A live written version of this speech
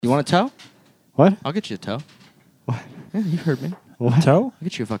You want a toe? What? I'll get you a toe. What? Yeah, you heard me. What? Toe? I'll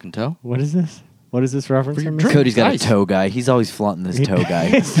get you a fucking toe. What is this? What is this reference? For your from? drink. Cody's got Nice. a toe guy. He's always flaunting this toe guy.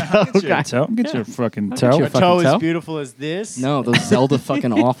 Get your toe. Get your fucking toe. you A fucking toe toe? as beautiful as this. No, those Zelda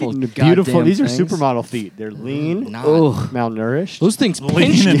fucking awful. Beautiful. goddamn These are things. supermodel feet. They're lean, Not. malnourished. Those things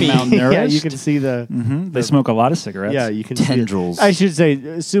Lean pinched and me. malnourished. Yeah, you can see the. They smoke a lot of cigarettes. Yeah, you can see it. Tendrils. I should say,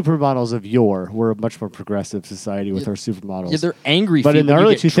 supermodels of yore. We're a much more progressive society with our supermodels. Yeah, they're angry. but feet in the when you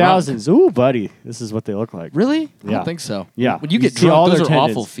early get drunk. 2000s, ooh, buddy, this is what they look like. Really? I Yeah. don't think so. Yeah. When you You get see all drunk, those their are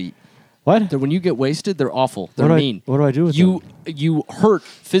tendons. awful feet. What? When you get wasted, they're awful. They're What do I- mean. what do I do with you? You hurt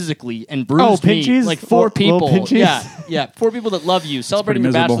physically and bruised me. pinchies? Like 4 Little people. pinchies? Yeah, 4 people that love you, celebrating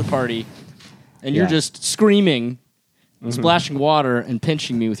your pretty miserable. bachelor party, and Yeah. you're just screaming, splashing water, and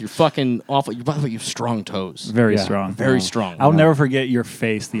pinching me with your fucking awful. By the way, you have strong toes. Very Yeah. strong. Very strong. I'll never forget your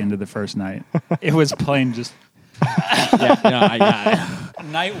face the end of the first night. It was plain just yeah.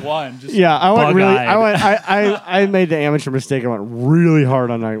 night one. Just Yeah, I went really. bug-eyed. I made the amateur mistake. I went really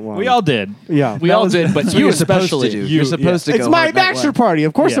hard on night one. We all did. Yeah. We That all was- did, but That's what you you're supposed to especially. do. You- You're supposed to go It's my hard that bachelor way. party.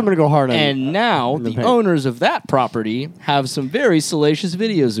 Of course, Yeah. I'm going to go hard on it. And now the the paint. owners of that property have some very salacious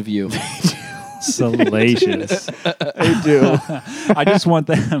videos of you. Salacious. They do. I just want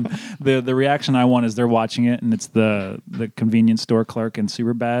them. The reaction I want is they're watching it and it's the convenience store clerk in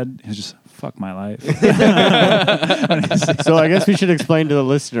Superbad who's just fuck my life. So I guess we should explain to the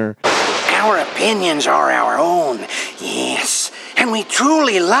listener. Our opinions are our own, yes. And we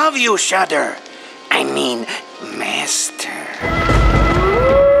truly love you, Shudder. I mean, Master.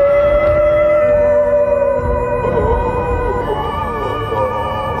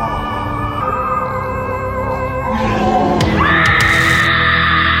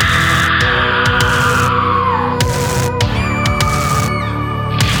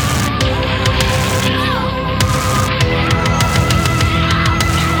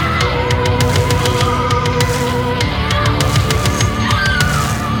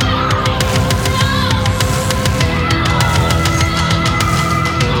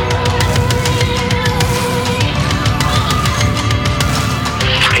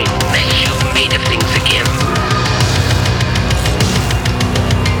 I bet you made of things again.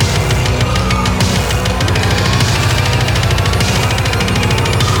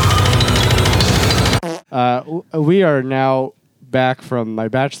 We are now back from my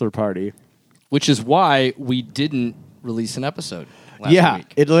bachelor party. Which is why we didn't release an episode last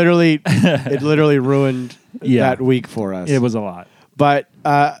week. it literally ruined Yeah. that week for us. It was a lot. But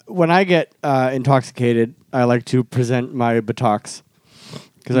when I get intoxicated, I like to present my buttocks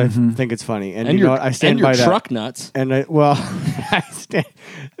because I think it's funny. And, And you know your, what? I stand and your by that. truck nuts. And I stand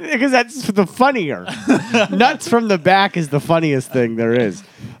because that's the funnier. Nuts from the back is the funniest thing there is.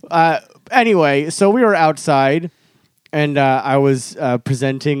 Anyway, so we were outside, and I was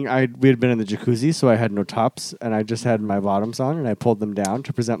presenting. We had been in the jacuzzi, so I had no tops, and I just had my bottoms on, and I pulled them down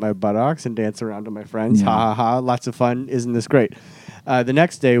to present my buttocks and dance around to my friends. Yeah. Ha ha ha! Lots of fun. Isn't this great? The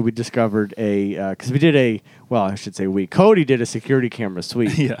next day, we discovered because we did Cody did a security camera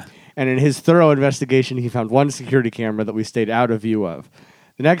sweep. Yeah. And in his thorough investigation, he found one security camera that we stayed out of view of.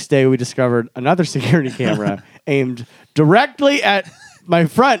 The next day, we discovered another security camera aimed directly at my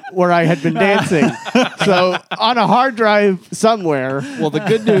front where I had been dancing. So on a hard drive somewhere, Well, the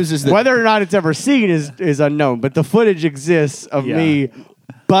good news is that whether or not it's ever seen is unknown. But the footage exists of Yeah. me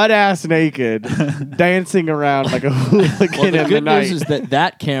butt-ass naked dancing around like a hooligan well, the in the good night. news is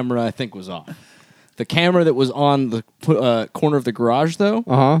that camera I think was off. The camera that was on the corner of the garage,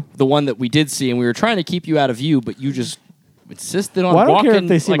 though, the one that we did see, and we were trying to keep you out of view, but you just insisted on Well, I don't walking. care if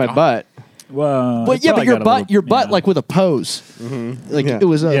they see like my butt. Well, But it's yeah, but probably your got a butt, little- your butt, yeah. like with a pose, like Yeah. it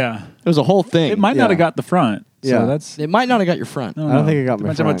was a, Yeah. it was a whole thing. It might not Yeah. have got the front. So Yeah. that's. It might not have got your front. I I don't think it got my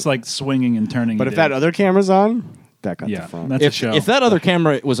Depends how front. much like swinging and turning. But you if that did. other camera's on, that got yeah, the front. that's a If show. if that other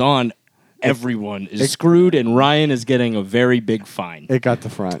camera was on, everyone is screwed, and Ryan is getting a very big fine. It got the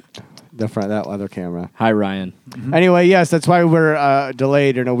front. That other camera. Hi, Ryan. Anyway, yes, that's why we're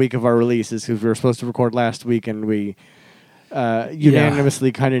delayed in a week of our releases because we were supposed to record last week and we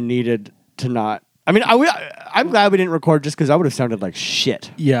unanimously kind of needed to not. I mean, I'm glad we didn't record just because I would have sounded like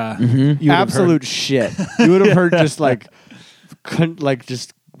shit. yeah, Mm-hmm. you would have Absolute shit. You would have heard just like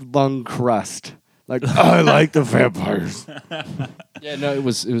just lung crust. Like, I like the vampires. Yeah, no, it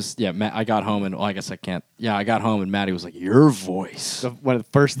was. Yeah, Matt, I got home and I guess I can't. Yeah, I got home and Maddie was like, "Your voice." One of the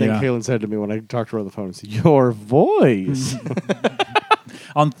first thing Yeah. Kaylin said to me when I talked to her on the phone was, "Your voice."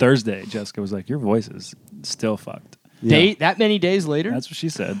 On Thursday, Jessica was like, "Your voice is still fucked." That many days later. That's what she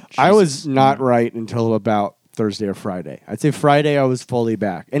said. I was not right until about Thursday or Friday. I'd say Friday I was fully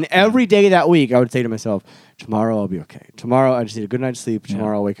back. And every day that week I would say to myself, tomorrow I'll be okay. Tomorrow I just need a good night's sleep.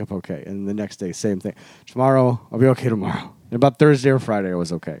 Tomorrow I'll wake up okay. And the next day, same thing. Tomorrow I'll be okay tomorrow. And about Thursday or Friday I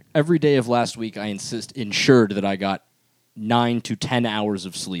was okay. Every day of last week, I ensured that I got 9 to 10 hours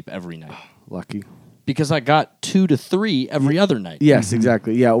of sleep every night. Lucky. Because I got 2 to 3 every other night. Yes,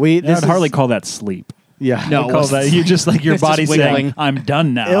 exactly. Yeah, I'd hardly call that sleep. Yeah. No, Call that you just like your It's just body wiggling. saying, "I'm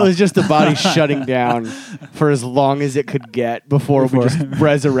done now." It was just the body shutting down for as long as it could get before we just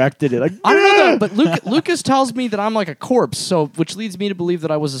resurrected it. Like, I don't know, though, but Lucas tells me that I'm like a corpse, so which leads me to believe that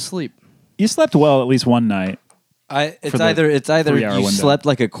I was asleep. You slept well at least one night. It's the either 3-hour you window. slept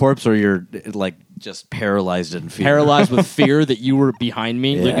like a corpse or you're like just paralyzed in fear. Paralyzed with fear that you were behind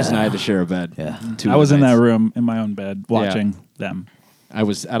me. Yeah. Lucas and I had to share a bed. Yeah. I was in that room in my own bed watching them. I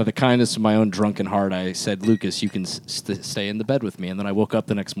was, out of the kindness of my own drunken heart, I said, Lucas, you can stay in the bed with me. And then I woke up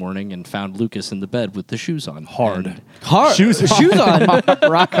the next morning and found Lucas in the bed with the shoes on. Hard. shoes on.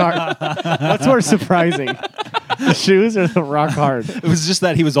 Rock hard. That's more surprising. The shoes or the rock hard? It was just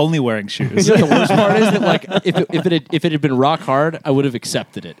that he was only wearing shoes. You know, the worst part is that, like, if it had been rock hard, I would have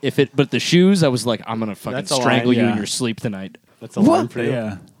accepted it. But the shoes, I was like, I'm gonna fucking That's a strangle line, you yeah. in your sleep tonight. That's a line for you.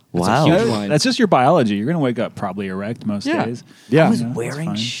 Yeah. Wow. huge line. That's just your biology. You're going to wake up probably erect most Yeah. days. Yeah. I was Yeah, that's wearing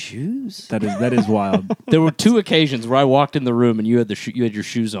fine. shoes. That is wild. There were 2 occasions where I walked in the room and you had you had your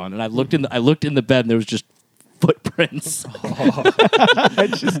shoes on, and I looked in the bed and there was just footprints. I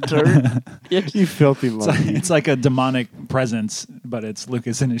just turned. You filthy monkey. It's like a demonic presence, but it's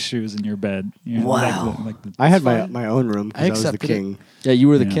Lucas in his shoes in your bed. You know, Wow. I had my own room because I was the accepted king. Yeah, you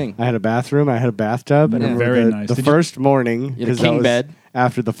were the Yeah. king. I had a bathroom. I had a bathtub, and I remember Very the, nice. the Did you- first morning You had a because king that was bed.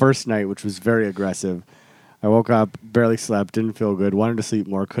 after the first night, which was very aggressive. I woke up, barely slept, didn't feel good, wanted to sleep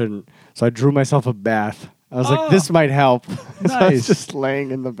more, couldn't. So I drew myself a bath. I was like, this might help. So I was Nice. just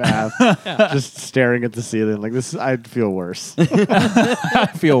laying in the bath, just staring at the ceiling. Like this, I'd feel worse. I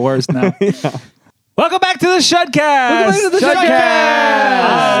feel worse now. Welcome back to the Shudcast.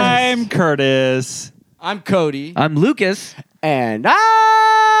 I'm Curtis. I'm Cody. I'm Lucas. And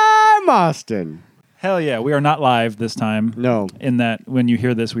I'm Austin. Hell yeah, we are not live this time. No. In that when you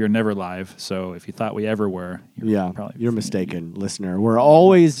hear this, we are never live. So if you thought we ever were, You're mistaken, listener. We're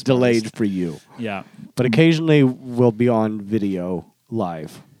always delayed for you, Yeah. but occasionally we'll be on video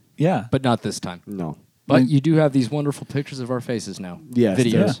live. Yeah. But not this time. No. But you do have these wonderful pictures of our faces now. Yes,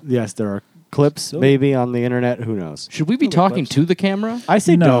 Videos. yes, there are clips maybe on the internet. Who knows? Should we be talking to the camera? I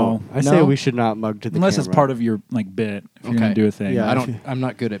say No. no. I say No? we should not mug to the Unless camera. it's part of your like bit, if you're Okay. gonna do a thing. Yeah. I'm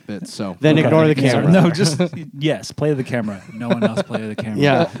not good at bits, so Then Okay. ignore the Yeah. camera. No, just yes, play the camera. No one else play the camera.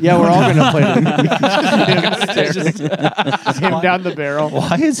 Yeah, we're all gonna play the him down the barrel.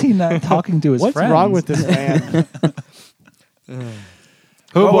 Why is he not talking to his What's friends? wrong with this man?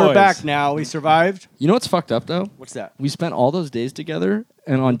 Well, we're boys. back now. We survived. You know what's fucked up though? What's that? We spent all those days together,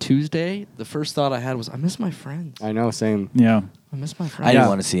 and on Tuesday, the first thought I had was, I miss my friends. I know. Same. Yeah. I miss my I friends. didn't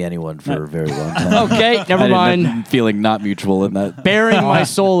want to see anyone for a very long time. Okay, never mind. Feeling not mutual in that. Bearing my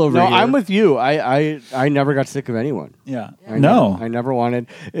soul over No, here. I'm with you. I never got sick of anyone. Yeah. I No. never wanted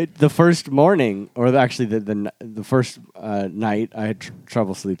it. The first morning, or actually the first night, I had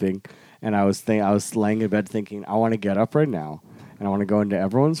trouble sleeping, and I was laying in bed thinking, I want to get up right now, and I want to go into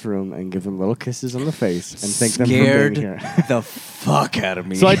everyone's room and give them little kisses on the face and thank them for Scared being here. the fuck out of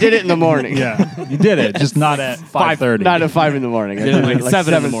me. So I did it in the morning. Yeah. You did it, just not at 5:30. Not at 5 in the morning. I did it like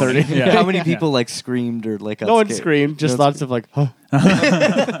 7 in the morning. 7:30. Yeah. How many people like screamed or like? No one screamed. Just lots of like, huh.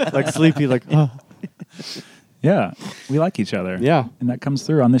 Like sleepy, like, huh. Yeah. We like each other. Yeah. And that comes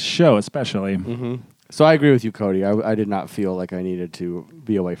through on this show especially. So I agree with you, Cody. I did not feel like I needed to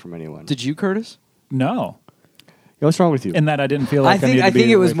be away from anyone. Did you, Curtis? No. Yeah, what's wrong with you? In that I didn't feel like I needed to think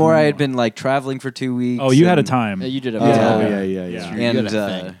be it was away more from I had anyone. been like traveling for 2 weeks. Oh, you had a and- time. Yeah, you did have Oh, a time. yeah. You And had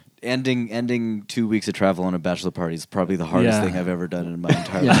a thing. ending 2 weeks of travel on a bachelor party is probably the hardest Yeah. thing I've ever done in my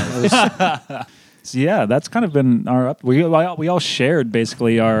entire life. Yeah. So yeah, that's kind of been our up. We all shared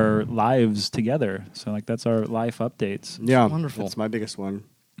basically our lives together. So like that's our life updates. Yeah, Wonderful. That's my biggest one.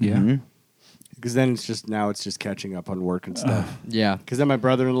 Yeah. Because then it's just catching up on work and stuff. Yeah. Because then my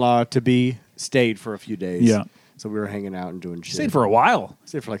brother-in-law to be stayed for a few days. Yeah. So we were hanging out and doing shit. Stayed for a while.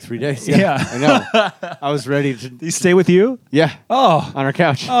 Stayed for like 3 days. Yeah. I know. I was ready to. Did he stay with you? Yeah. Oh. On our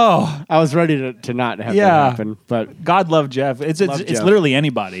couch. Oh. I was ready to not have Yeah. that happen, but God love Jeff. It's Love it's Jeff. literally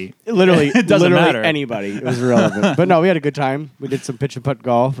anybody. literally, It doesn't literally matter. anybody. It was irrelevant. But no, we had a good time. We did some pitch and putt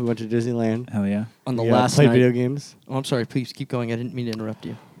golf. We went to Disneyland. Hell yeah. On the We, last played night. video games. Oh, I'm sorry. Please keep going. I didn't mean to interrupt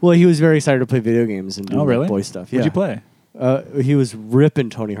you. Well, he was very excited to play video games and do Oh really? boy stuff. What'd Yeah. you play? He was ripping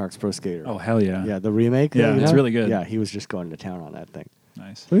Tony Hawk's Pro Skater. Oh hell yeah. Yeah, the remake. Yeah, you it's know? really good. Yeah, he was just going to town on that thing.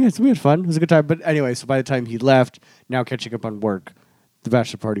 Nice. So we had fun. It was a good time. But anyway, so by the time he left, now catching up on work, the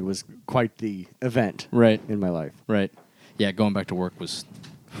bachelor party was quite the event Right. in my life. Right. Yeah, going back to work was.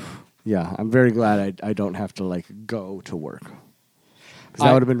 Yeah, I'm very glad I don't have to like go to work. Because that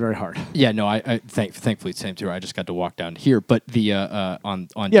I- would have been very hard. Yeah, no, I thankfully same too. I just got to walk down here, but the on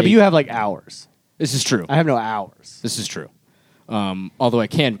Yeah, date- but you have like hours. this is true. I have no hours. This is true. Although I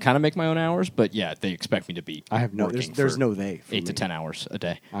can kind of make my own hours, but yeah, they expect me to be. I have no. working There's for no they. For 8 to me. 10 hours a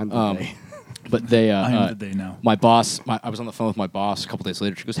day. I'm the they. But they. I am the they now. My boss. I was on the phone with my boss a couple days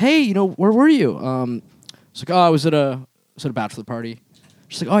later. She goes, "Hey, where were you?" I was like, "Oh, I was at a bachelor party."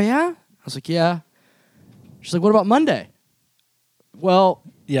 She's like, "Oh yeah?" I was like, "Yeah." She's like, "What about Monday?" Well,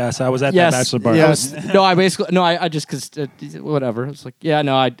 Yes, I was at yes, that bachelor party. yes. No, I basically I just because whatever. It's like, yeah,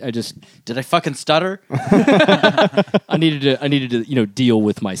 no, I just Did I fucking stutter? I needed to deal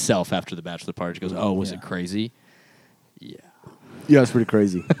with myself after the bachelor party. She goes, "Oh, was it crazy?" Yeah, it's pretty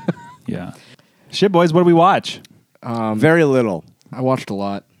crazy. Yeah. Shit, boys, what do we watch? Very little. I watched a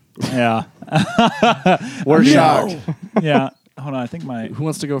lot. Yeah. We're shocked. Yeah. Hold on. I think my Who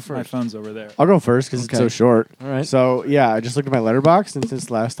wants to go my first? phone's over there. I'll go first because it's Okay. so short. All right. So yeah, I just looked at my letterbox, and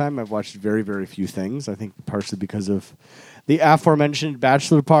since last time, I've watched very, very few things. I think partially because of the aforementioned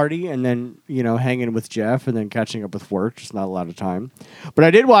bachelor party, and then hanging with Jeff, and then catching up with work. Just not a lot of time. But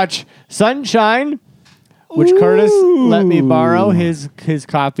I did watch Sunshine, which Curtis let me borrow his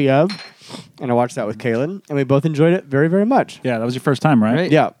copy of, and I watched that with Kaylin, and we both enjoyed it very, very much. Yeah, that was your first time, right?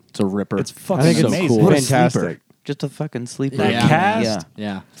 Right? Yeah, It's a ripper. It's I fucking think it's amazing. cool. What a Fantastic. sleeper. Just a fucking sleeper. That Yeah. cast?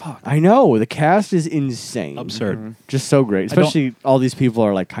 Yeah. I know the cast is insane, Absurd. just so great. I don't- Especially all these people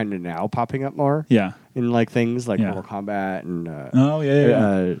are like kind of now popping up more. Yeah. In like things like Yeah. Mortal Kombat and Oh,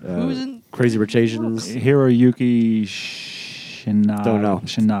 yeah. Who's in- Crazy Rich Asians. Hiroyuki Shinada. Don't know.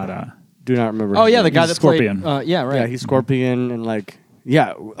 Shinada. Do not remember. Oh his yeah, name. the guy He's that Scorpion. played. Yeah, right. Yeah, he's Scorpion and like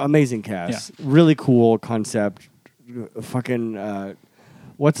amazing cast. Really cool concept. Fucking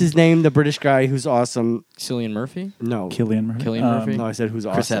what's his name? The British guy who's awesome. Cillian Murphy. No, Cillian Murphy. Cillian Murphy? No, I said who's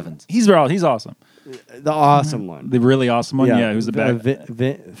Chris awesome. Evans. He's awesome. The awesome one. The really awesome one. Yeah, who's the bad?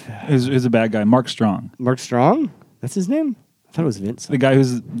 Who's the bad guy? Mark Strong. Mark Strong. That's his name. I thought it was Vince. The guy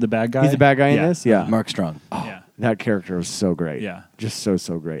who's the bad guy. He's the bad guy in this. Yeah. Mark Strong. Yeah. That character was so great. Yeah. Just so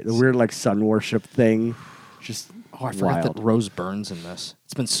great. The weird like sun worship thing. Just Oh, I forgot wild. that Rose Byrne's in this.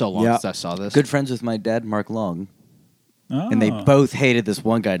 It's been so long Yeah. since I saw this. Good friends with my dad, Mark Long. Oh. And they both hated this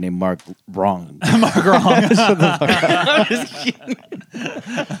one guy named Mark Wrong.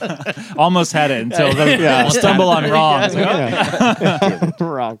 Almost had it until the stumble on wrong. It's like, oh.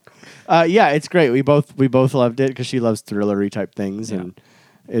 Wrong. Yeah, it's great. We both loved it because she loves thrillery type things, and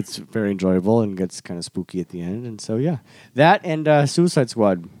it's very enjoyable and gets kind of spooky at the end. And so yeah, that and Suicide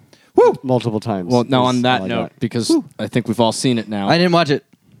Squad, multiple times. Well, now is on that all I note, got. because I think we've all seen it now. I didn't watch it.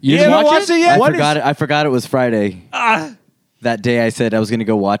 You didn't watch it? yet? I forgot it was Friday. That day I said I was going to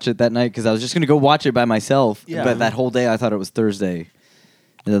go watch it that night because I was just going to go watch it by myself. Yeah. But that whole day I thought it was Thursday.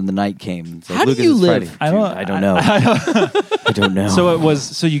 And then the night came. It's like, How do Lucas, you it's live? Friday. Dude, I don't know. I don't know. So it was.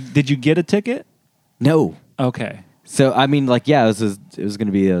 So did you get a ticket? no. Okay. So I mean, like, yeah, it was going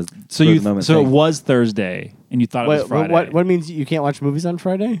to be a So spur of you. the moment So thing. it was Thursday, and you thought it was Wait, Friday. what means you can't watch movies on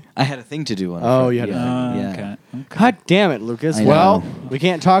Friday? I had a thing to do on. Oh, Friday. you had a thing. yeah. Okay. God damn it, Lucas. I Well, know. we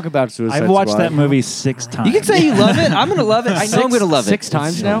can't talk about Suicide I've watched Squad. that movie 6 times. You can say you love it. I'm going to love it. I know I'm going to love it. 6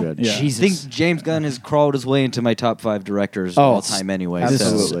 times so now. good. Yeah. I Jesus. think James Gunn has crawled his way into my top 5 directors Oh, of all time anyway.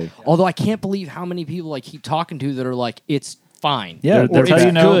 absolutely. Although I can't believe how many people I keep talking to that are like, it's fine. Yeah, Or that's how it's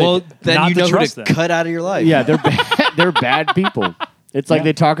you know. good. Well, then not you to know who trust to them. cut out of your life. Yeah, they're bad. They're bad people. It's like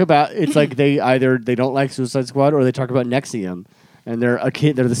they talk about. It's like they don't like Suicide Squad or they talk about Nexium, and they're a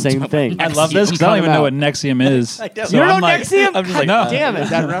kid. They're the same thing. I love this because I don't even know what Nexium is. I don't. So You don't I'm know like, Nexium? I'm just like, no. Damn it!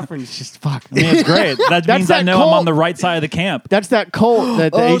 That reference just fuck. I mean, it's great. That That's means I that know I'm cult. on the right side of the camp. That's that cult.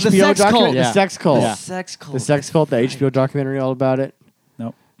 That the Oh, the HBO sex documentary. cult. The Yeah. sex cult. Yeah. Sex cult. The sex cult. The HBO documentary all about it.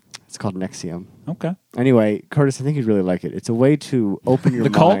 Nope. It's called Nexium. Okay. Anyway, Curtis, I think you'd really like it. It's a way to open your The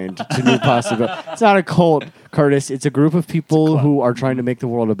cult? mind to new possibilities. It's not a cult, Curtis. It's a group of people who are trying to make the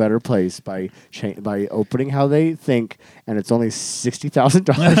world a better place by opening how they think, and it's only $60,000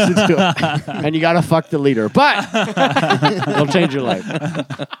 to do it. And you got to fuck the leader, but it'll change your life.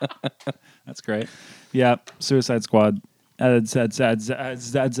 That's great. Yeah. Suicide Squad. That's all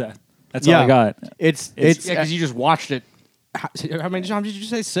Yeah. I got. It's Yeah, because you just watched it. How many times did you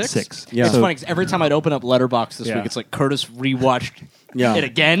say? 6? 6. Yeah. It's So- funny because every time I'd open up Letterboxd this Yeah. week, it's like Curtis rewatched Yeah. it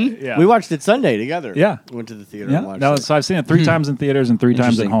again. Yeah. We watched it Sunday together. Yeah. Went to the theater and Yeah, watched that was, it. so I've seen it 3 times in theaters and 3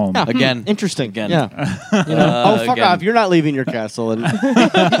 times at Interesting. home. Yeah. Again. Interesting. Again. Yeah. Oh, fuck again. off. You're not leaving your castle. And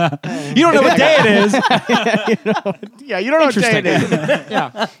You don't know what day it is. yeah, you don't know what day it is.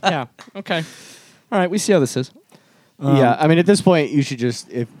 yeah. Yeah. Okay. All right. We see how this is. Yeah, I mean, at this point, you should just,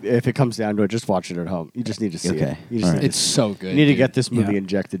 if it comes down to it, just watch it at home. You just need to see Okay. it. You just All need, right. to It's so good. you need to dude. get this movie Yeah.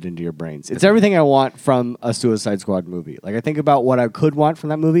 injected into your brains. It's everything I want from a Suicide Squad movie. Like, I think about what I could want from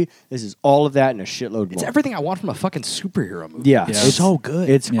that movie. This is all of that and a shitload It's more. everything I want from a fucking superhero movie. Yeah, Yeah. it's so good.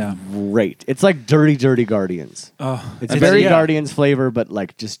 It's Yeah. great. It's like dirty Guardians. Oh, It's very yeah. Guardians flavor, but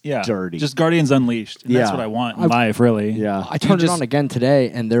like just Yeah, dirty. just Guardians Unleashed. And That's Yeah. what I want in life, really. yeah. I turned it on again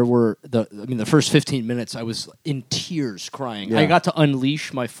today, and there were the first 15 minutes, I was in tears crying. Yeah. I got to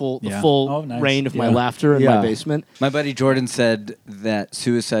unleash the Yeah. full Oh, nice. reign of my Yeah. laughter in Yeah. my basement. My buddy Jordan said that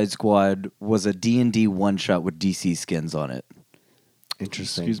Suicide Squad was a D&D one-shot with DC skins on it.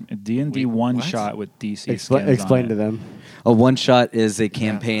 Interesting. Excuse me. D&D one shot with DC skins Explain on to it. them. A one-shot is a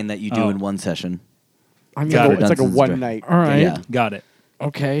campaign that you do Oh. in one session. I'm Got gonna, it. It's like a Dungeons and one Dragons. night. all right. Yeah. Got it.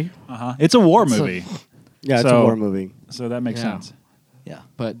 Okay. It's a war It's a- movie, Yeah, it's a So- war movie. so that makes Yeah. sense. Yeah.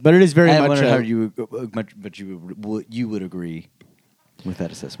 But But it is very I much wondered how a- you would agree with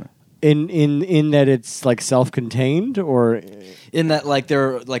that assessment. in that it's like self-contained or In that, like,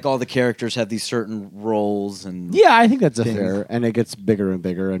 all the characters have these certain roles and yeah, I think that's a Things. fair, and it gets bigger and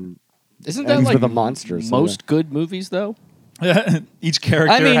bigger, and isn't ends that like with a monster, so most good movies though? Each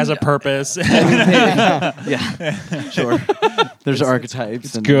character I mean- has a purpose. yeah, sure. There's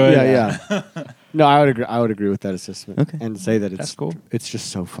archetypes. and good. yeah. No, I would agree. I would agree with that assessment, Okay. and say that it's That's cool. It's just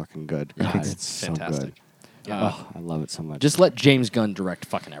so fucking good. God, it's so fantastic. good. Yeah. Oh, I love it so much. Just let James Gunn direct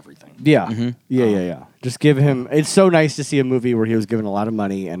fucking everything. yeah, Mhm. yeah. Just give him. It's so nice to see a movie where he was given a lot of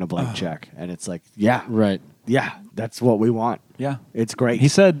money and a blank check, and it's like, yeah, Right. yeah, that's what we want. Yeah. It's great. He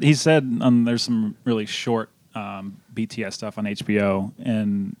said there's some really short BTS stuff on HBO,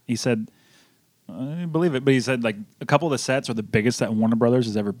 and he said, I believe it, but he said like a couple of the sets are the biggest that Warner Brothers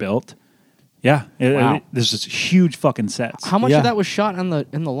has ever built. Yeah, Wow. there's just huge fucking sets. How much Yeah. of that was shot in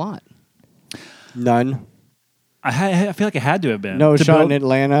the lot? None. I feel like it had to have been. No, it was To shot build in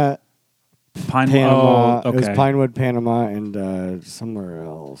Atlanta, Pinewood. Panama. Oh, It was okay. Pinewood, Panama, and somewhere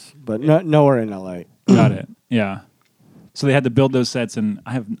else, but nowhere in LA. Got it. Yeah. So they had to build those sets, and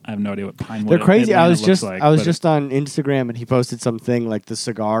I have no idea what Pinewood. They're crazy. Atlanta I was looks just like, I was but just on Instagram, and he posted something like the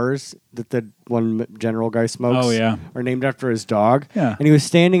cigars that the one general guy smokes. Oh, yeah. are named after his dog. Yeah. and he was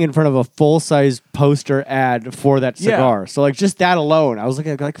standing in front of a full size poster ad for that Yeah. cigar. So like just that alone, I was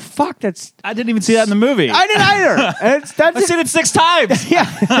looking like fuck. That's I didn't even see that in the movie. I didn't either. And I've that's seen it 6 times.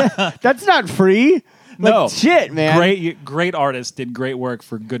 yeah. That's not free. Like, No. shit, man. Great artist did great work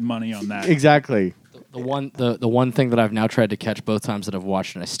for good money on that. Exactly. The one thing that I've now tried to catch both times that I've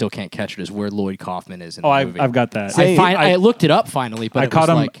watched and I still can't catch it is where Lloyd Kaufman is in Oh, the I've movie. got that. Same. I looked it up finally, but I it caught was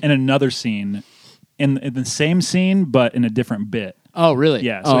him like, in another scene, in the same scene, but in a different bit. oh really?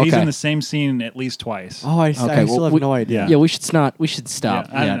 Yeah, so oh, he's okay. in the same scene at least twice. Oh, I Okay, still well, have we- no idea. Yeah, we should stop. Yeah,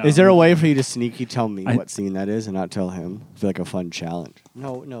 I don't know. Is there a way for you to sneaky tell me I- what scene that is and not tell him? I feel like a fun challenge.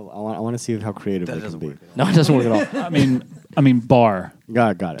 No. I want to see how creative it can be. No, it doesn't work at all. I mean, bar.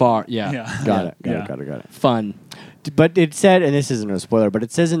 Got it. Bar, yeah, Yeah. Got it. Yeah. Got it. fun. But it said, and this isn't a spoiler, but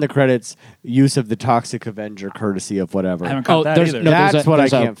it says in the credits, use of the Toxic Avenger courtesy of whatever. I haven't caught that there's either. no, That's there's a, what I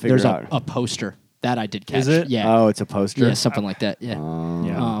there's a- can't figure there's out. a poster that I did catch. Is it? Yeah. Oh, it's a poster? Yeah, something like that. Yeah.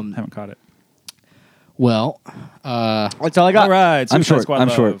 Yeah, haven't caught it. Well, That's all I got. All right, I'm Suicide short. Squad I'm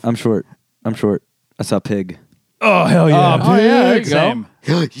love. short. I'm short. I'm short. I saw Pig. Oh hell yeah! Oh, yeah, there you go. Same.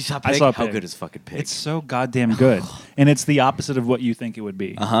 you saw I saw How Pig. good is fucking Pig? It's so goddamn good, and it's the opposite of what you think it would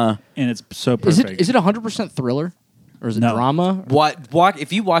be. Uh-huh. And it's so is perfect. it 100% thriller or is it No. drama?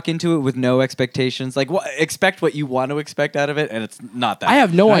 If you walk into it with no expectations, like expect what you want to expect out of it, and it's not that. I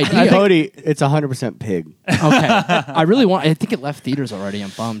have no idea. Cody, it's 100% pig. Okay, I really want. I think it left theaters already. I'm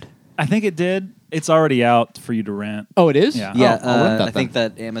bummed. I think it did. It's already out for you to rent. Oh, it is. Yeah. Yeah, Oh, I'll rent that I think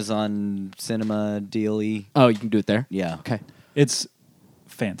then. that Amazon Cinema dealy. Oh, you can do it there. Yeah. Okay. It's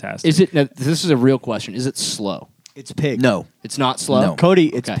fantastic. Is it? Now, this is a real question. Is it slow? It's pig. No. It's not slow. No.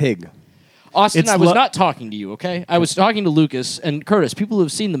 Cody, it's Okay. pig. Austin, It's I was lo- not talking to you. Okay, I was talking to Lucas and Curtis, people who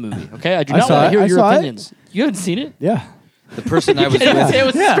have seen the movie. Okay, I do I not saw want it. to hear I your saw it. opinions. You haven't seen it? Yeah. The person I was It was, with. it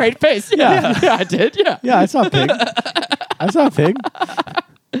was a straight face. Yeah. yeah, I did. Yeah. Yeah, I saw pig. I saw pig.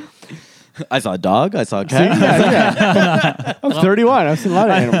 I saw a dog. I saw a See? cat. Yeah. I'm 31. I've seen a lot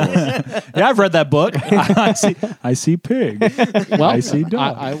of animals. Yeah, I've read that book. I see pig. Well, I see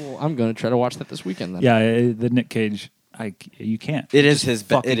dog. I'm going to try to watch that this weekend. Then. Yeah, the Nick Cage. You can't. It is his.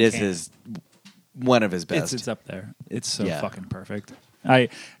 fucking It is can't. his. One of his best. It's up there. It's so Yeah. fucking perfect.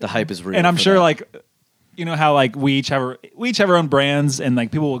 The hype is real. and I'm for sure that. like. You know how like we each have our own brands, and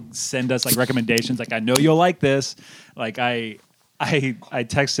like people will send us like recommendations. Like I know you'll like this. Like I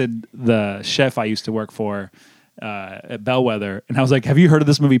texted the chef I used to work for at Bellwether, and I was like, "Have you heard of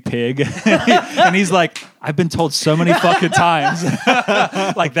this movie Pig?" And he's like, "I've been told so many fucking times."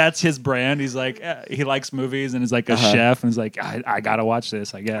 Like that's his brand. He's like, he likes movies, and is like a chef, and he's like, I gotta watch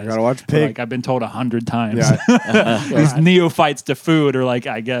this. I guess I gotta watch But, Pig. like I've been told 100 times. Yeah. These neophytes to food are like,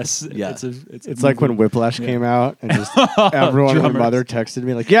 I guess Yeah. It's like when Whiplash came out, and just everyone and their Drummers. mother texted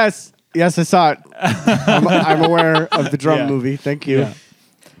me like, "Yes, I saw it. I'm aware of the drum Yeah. movie. Thank you." Yeah.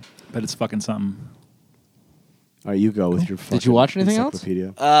 But it's fucking something. All right, you go with your. Did you watch anything else?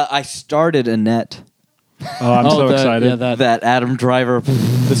 encyclopedia. I started Annette, Oh, I'm so excited. Yeah, that Adam Driver.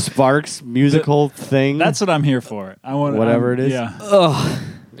 The Sparks musical thing. That's what I'm here for. I want Whatever it is. Yeah.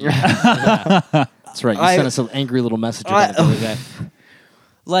 that's right. You I- sent us an angry little message about it the other day.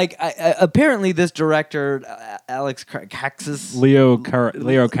 Like, apparently this director, Alex Kaxis, Leo Carax.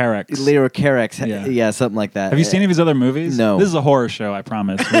 Leo Carax, Yeah. yeah, something like that. Have you seen any of his other movies? No. This is a horror show, I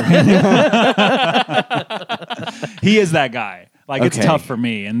promise. He is that guy. Like, it's Okay. tough for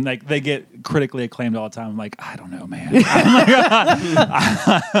me. And, like, they get critically acclaimed all the time. I'm like, I don't know, man.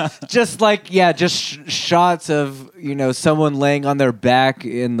 Just like shots of someone laying on their back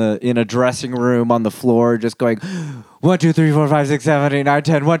in a dressing room on the floor, just going 1, 2, 3, 4, 5, 6, 7, 8, 9,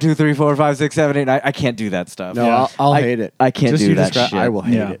 10. 1, 2, 3, 4, 5, 6, 7, 8. I can't do that stuff. No, Yeah. I'll I- hate it. I can't Just do you that describe- shit. I will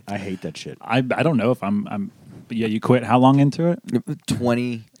hate Yeah. it. I hate that shit. I don't know if I'm but yeah, you quit how long into it?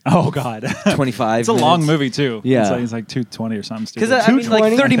 20, Oh, God. 25. It's a long minutes. movie, too. Yeah. It's like 2:20 or something stupid. Because I mean, like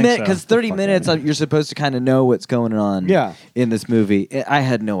 220? 30 I think minutes. so. Because 30 minutes, you're supposed to kind of know what's going on. Yeah. In this movie, I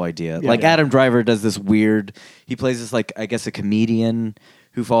had no idea. Yeah. Like Yeah. Adam Driver does this weird. He plays this like I guess a comedian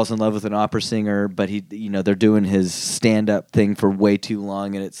who falls in love with an opera singer, but they're doing his stand-up thing for way too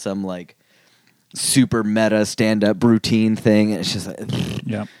long, and it's some like super meta stand-up routine thing. And it's just like,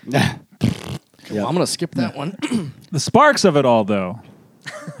 Yeah. Well, I'm gonna skip that one. The sparks of it all, though.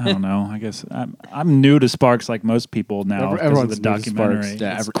 I don't know. I guess I'm new to Sparks like most people now because of Everyone's the new to documentary. Sparks.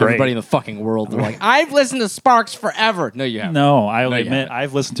 Yeah, It's great. everybody in the fucking world. They're like, I've listened to Sparks forever. No, you haven't. No, I'll No, you admit haven't.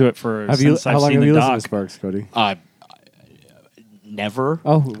 I've listened to it for Have you? since How I've long seen have you the listened doc. to Sparks, Cody? Never.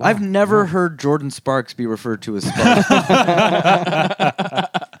 Oh, wow. I've never heard Jordan Sparks be referred to as Sparks.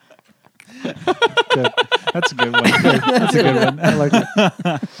 That's a good one. That's a good one. I like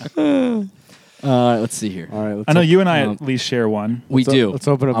it. Let's see here. All right. Let's I know you and I Um, at least share one. We Let's do. let's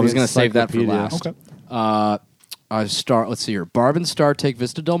open up I was the gonna save that for encyclopedia. last. Okay. Let's see here. Barb and Star take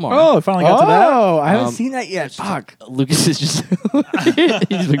Vista Del Mar. Oh, I finally got to that. Oh, I haven't Um, seen that yet. Fuck. Lucas is just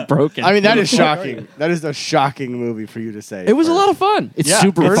he's like broken. I mean, that is shocking. That is a shocking movie for you to say. it was a first. lot of fun. It's Yeah.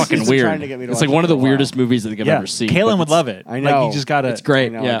 super First, fucking he's weird. trying to get me to It's watch like it one of for the a while. weirdest movies I think I've Yeah, ever seen. Kaylin but would love it. I Like know. you just gotta. It's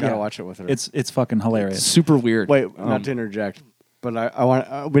great. I know, Yeah. I gotta watch it with her. It's fucking hilarious. It's super weird. Wait, not to interject, but I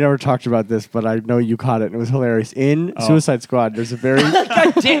want. We never talked about this, but I know you caught it. And it was hilarious. In Suicide Squad, there's a very.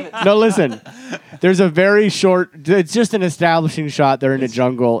 God damn it! No, listen. There's a very short. It's just an establishing shot. They're in a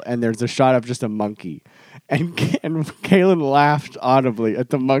jungle, and there's a shot of just a monkey, and Kaylin laughed audibly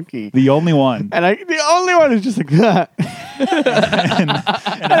at the monkey. The only one. And the only one is just like, and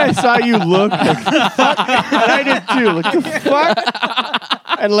I saw you look like, fuck, and I did too. Like, the fuck?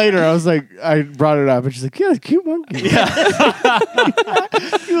 And later I was like, I brought it up, and she's like, yeah, cute monkey. Yeah.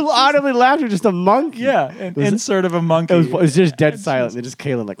 You audibly laughed at just a monkey. Yeah, an insert of a monkey. It was just dead silent, and just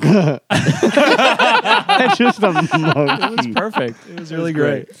Kaylin like, it's just a monkey. It was perfect. It was really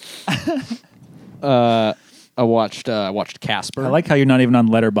great. I watched Casper. I like how you're not even on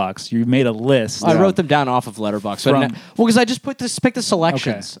Letterboxd. You made a list. I wrote them down off of Letterboxd. From- Because I just picked the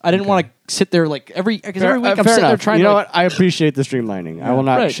selections. I didn't want to sit there like every week I'm Fair sitting there enough. trying you to know like, what? I appreciate the streamlining. I will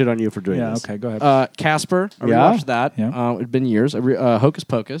not Right. shit on you for doing Yeah. this. Okay. Go ahead. Casper. I Yeah? rewatched that. Yeah. It'd been years. Hocus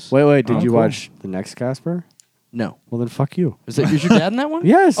Pocus. Wait. Did Oh, you cool. watch the next Casper? No. Well, then fuck you. Is your dad in that one?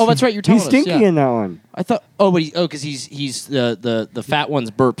 Yes. Oh, that's right. You're telling He's us. stinky yeah. in that one. I thought. Oh, but because he's the fat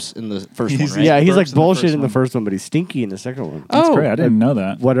one's burps in the first one, right? Yeah, he's Burps like in the bullshit first in the one. first one, but he's stinky in the second one. That's Oh, great. I didn't know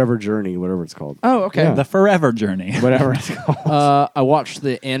that. Whatever Journey, whatever it's called. Oh, okay. Yeah. The Forever Journey. Whatever it's called. I watched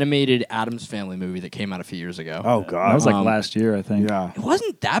the animated Addams Family movie that came out a few years ago. Oh That God. was like Um, last year, I think. yeah. It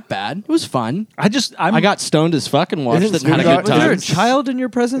wasn't that bad. It was fun. I I got stoned as fuck and watched Isn't it and had a Snoop good Dogg- time. Was there a child in your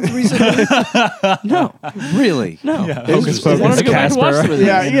presence recently? No, Really? no. Yeah, It was Hocus just- I wanted Pocus, to go back and watch Casper. it with you.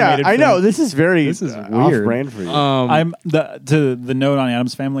 Yeah, Animated I know. film. This is very This is off weird. brand for you. I'm the note on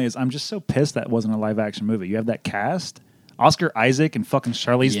Adam's Family is I'm just so pissed that wasn't a live action movie. You have that cast, Oscar Isaac and fucking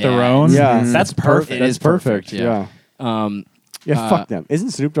Charlize Yeah. Theron. Yeah. that's perfect. It That's is perfect, Yeah. Um, Yeah, fuck them. Isn't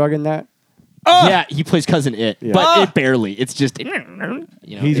Snoop Dogg in that? Yeah, he plays cousin It, Yeah. but it barely. It's just you know.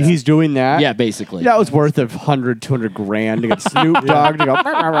 He's doing that. yeah, basically. That was worth $100-200 grand to get Snoop Dogg to go.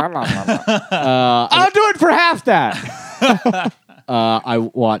 I'll do it for half that. I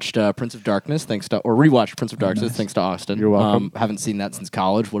watched Prince of Darkness, rewatched Prince of Darkness, thanks to Austin. You're welcome. Haven't seen that since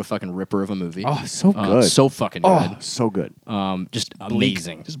college. What a fucking ripper of a movie. Oh, so good. So fucking Oh, good. so good. Just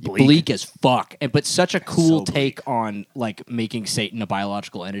amazing. Just bleak. bleak. As fuck. But such a cool take on like making Satan a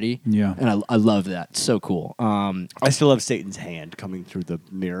biological entity. Yeah. And I love that. So cool. I still have Satan's hand coming through the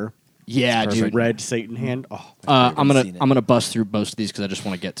mirror. Yeah, There's a dude. red Satan hand. Oh, I'm seen it. gonna bust through most of these because I just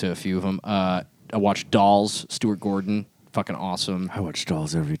want to get to a few of them. I watched Dolls, Stuart Gordon, fucking awesome. I watch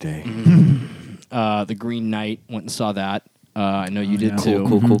Dolls every day. The Green Knight, went and saw that. I know you did yeah. too.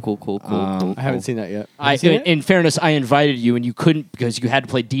 Cool. I haven't seen that yet. In fairness, I invited you and you couldn't because you had to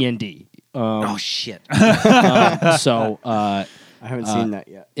play D&D. Oh shit! So I haven't seen that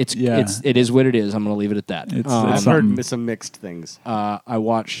yet. it is what it is. I'm gonna leave it at that. It's I've something. heard some mixed things. I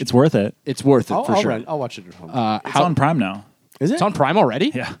watched. It's worth it. It's worth it for sure. I'll watch it at home. It's on Prime now. Is it? It's on Prime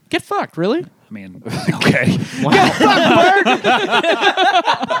already. Yeah. Get fucked, really? I mean, okay.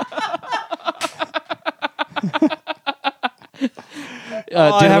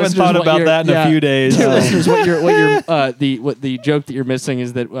 I haven't thought about that in a few days. Dear listeners, the joke that you're missing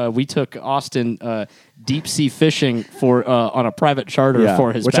is that we took Austin deep sea fishing for on a private charter Yeah,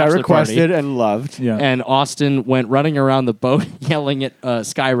 for his which I bachelor requested party. and loved. Yeah. And Austin went running around the boat yelling at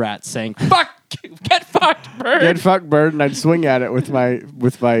Sky Rat, saying, "Fuck! Get fucked, bird!" Get fucked, bird, and I'd swing at it with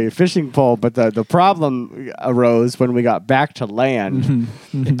my fishing pole. But the problem arose when we got back to land.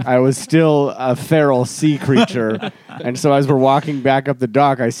 I was still a feral sea creature, and so as we're walking back up the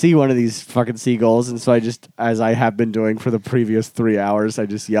dock, I see one of these fucking seagulls, and so I just, as I have been doing for the previous 3 hours, I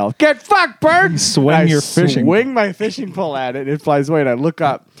just yell, "Get fucked, bird!" Swing And I your fishing swing my fishing pole at it, and it flies away. And I look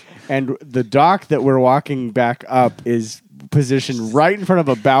up, and the dock that we're walking back up is positioned right in front of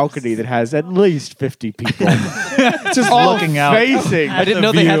a balcony that has at least 50 people. Just all looking out. facing. I didn't the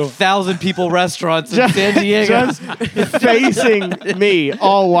know they had view. 1,000 people restaurants in just, San Diego. just facing me,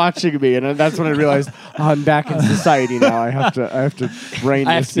 all watching me, and that's when I realized I'm back in society now. I have to rein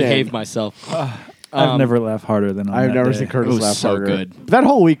I have this to behave in. myself. I've never laughed harder than on I've that never day. seen Curtis It was laugh so harder. good. That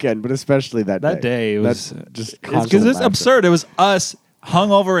whole weekend, but especially that day. That day was That's just because constant it's laughter. absurd. It was us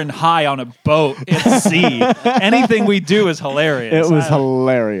hungover and high on a boat at sea. Anything we do is hilarious. It was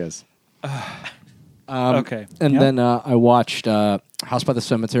hilarious. Okay. And Yep. then I watched House by the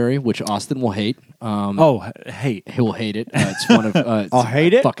Cemetery, which Austin will hate. Hate. He will hate it. It's one of. I'll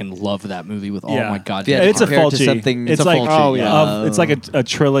hate it? Fucking love that movie with all Yeah. my god. Yeah, It's a compared to Fulci. something- It's It's a like Fulci, oh, yeah. it's like a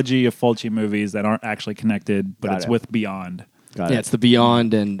trilogy of Fulci movies that aren't actually connected, but Got it's it. with Beyond. Got Yeah, it. it's the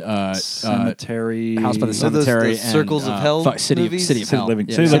Beyond and Cemetery. House by the So those- Cemetery those and Circles of Hell City of movies? City of City Hell. Living-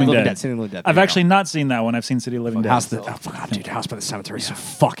 Yeah, City Living Dead. City Living Dead. I've there you actually go. not seen that one. I've seen City Living Dead. House the dude, House by the Cemetery is so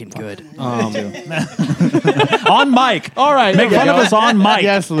fucking good. On mic. All right, Make there fun we of go. us on mic.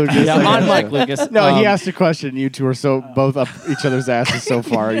 Yes, Lucas. Yeah, on Mike Lucas. No, he asked a question. You two are so both up each other's asses so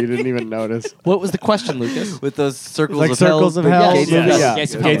far. You didn't even notice. What was the question, Lucas? With those circles Like of Circles hell. of Hell. Gates of movie? Hell. Yeah.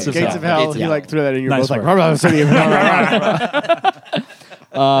 Gates of Gates of Gates Hell. of Hell. Gates of He Hell. like threw that in. You're Nice both work. like, City of Hell.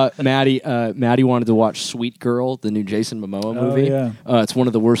 Maddie wanted to watch Sweet Girl, the new Jason Momoa movie. yeah. It's one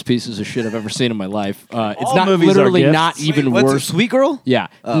of the worst pieces of shit I've ever seen in my life. It's All not movies are literally gifts. not even What's worth. Sweet Girl? Yeah,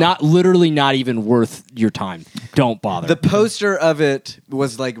 not literally not even worth your time. Don't bother. The poster of it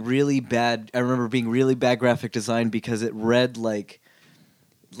was like really bad. I remember being really bad graphic design because it read like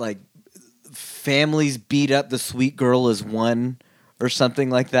families beat up the sweet girl as one or something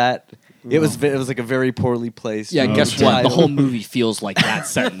like that. It was like a very poorly placed. yeah, guess what? title. The whole movie feels like that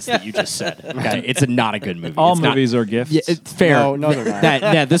sentence that you just said. Okay, it's not a good movie. All It's not- movies are gifts. Yeah, it's fair. No, they're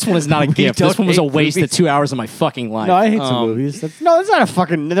not. This one is not a gift. This don't one was a hate waste movies. of 2 hours of my fucking life. No, I hate some Um, movies. That's not a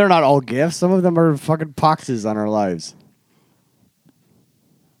fucking. They're not all gifts. Some of them are fucking poxes on our lives.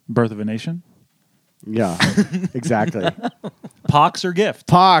 Birth of a Nation. Yeah, exactly. Pox or gift.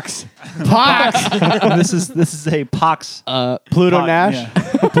 Pox. this is a pox. Pluto pot- Nash.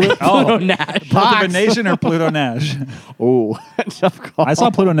 yeah. Oh, Nash. Birth of a Nation or Pluto Nash. Oh, tough call. I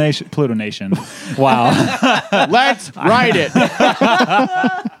saw Pluto Nation. Pluto Nation. Wow. Let's write it. So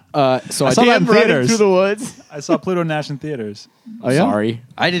I I saw did. that in Him running theaters. through the woods. I saw Pluto Nash in theaters. Oh yeah. Sorry.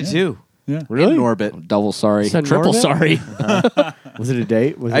 I did too. Yeah. Really? In orbit. Double sorry. Said Triple Norbit? sorry. Was it a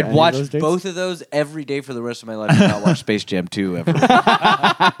date? Was it I'd any of watch those dates? both of those every day for the rest of my life and not watch Space Jam 2 ever.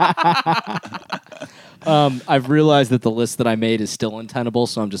 I've realized that the list that I made is still untenable,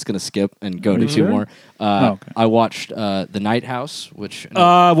 so I'm just going to skip and go to two more. okay. I watched The Night House, which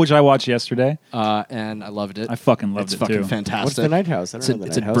Which I watched yesterday. and I loved it. I fucking loved it's it fucking too. fantastic. What's The Night House? I don't know The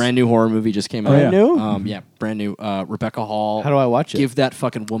It's Night a House. brand new horror movie just came out. Brand new? Yeah, brand new. Rebecca Hall. How do I watch it? Give that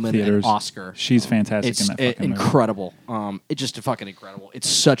fucking woman Theaters. an Oscar. She's fantastic It's in that fucking movie. incredible. It's just fucking incredible. It's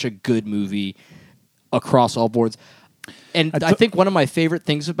such a good movie across all boards. And I think one of my favorite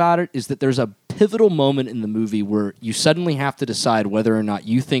things about it is that there's a pivotal moment in the movie where you suddenly have to decide whether or not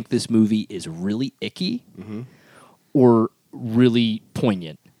you think this movie is really icky or really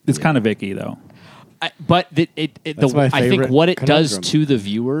poignant. It's kind of icky though. But That's my I think favorite what it does conundrum. to the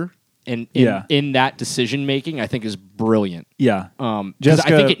viewer and in that decision making, I think is brilliant. Yeah. 'Cause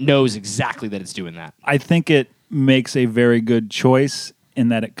Jessica- I think it knows exactly that it's doing that. I think it makes a very good choice in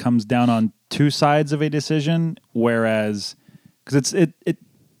that it comes down on two sides of a decision, whereas because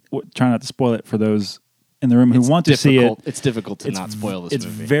try not to spoil it for those in the room who want to see it. It's difficult to not spoil this It's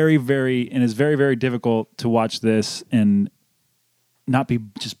movie. very, very difficult to watch this and not be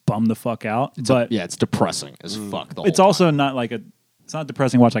just bummed the fuck out. But it's depressing as fuck. The whole it's also not like it's not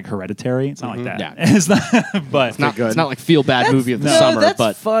depressing to watch like Hereditary. It's not like that. Yeah. It's not. But It's not like feel bad movie of the no, summer, that's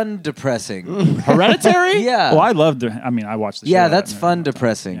but fun depressing. Hereditary. Yeah. well, I loved. I mean, I watched the show. Yeah, that that's night. fun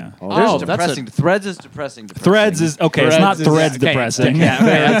depressing. Yeah. Oh, There's that's depressing. Threads is depressing. Threads is okay. It's not Threads is- Threads Okay, depressing. Yeah, okay,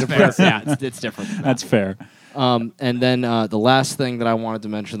 that's fair. Yeah, it's different. than that. That's fair. And then the last thing that I wanted to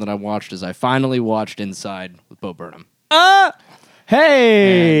mention that I watched is I finally watched Inside with Bo Burnham.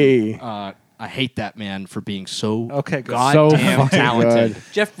 Hey. I hate that man for being so Okay, good. So goddamn fucking talented. good.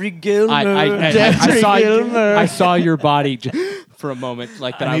 Jeffrey Gilmer. I saw your body for a moment,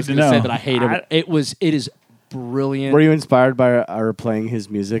 like that. I I was need going to to say know. that I hate him. It is brilliant. Were you inspired by our playing his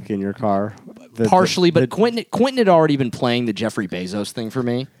music in your car? Partially, but Quentin had already been playing the Jeffrey Bezos thing for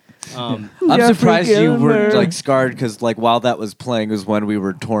me. I'm Jeffrey surprised you were Gilmer. like scarred because like while that was playing was when we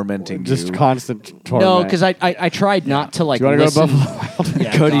were tormenting just you. constant torment. No, because I tried not to like Do you want to go listen. to Buffalo?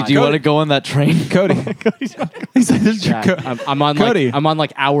 Yeah, Cody, God. do you want to go on that train? Cody. Yeah, I'm on Cody. like I'm on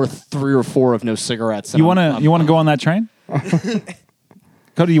like hour 3 or 4 of no cigarettes. and You I'm- want to go on that train?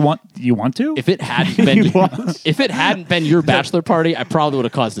 Cody, you want to? If it hadn't been your bachelor party, I probably would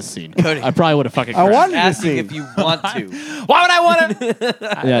have caused a scene. Cody. I probably would have fucking. I crashed. wanted to Asking see. if you want to. Why would I want to?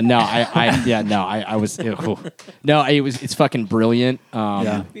 Yeah, no, I was. No, it's fucking brilliant.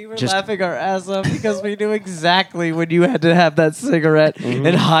 We were Just- laughing our ass off because we knew exactly when you had to have that cigarette and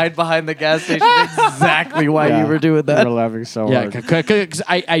hide behind the gas station. Exactly why Yeah. you were doing We that. were laughing so Yeah, hard. because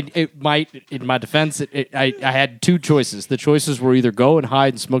in my defense, I had two choices. The choices were either go and hide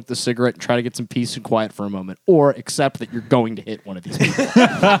and smoke the cigarette and try to get some peace and quiet for a moment, or accept that you're going to hit one of these people.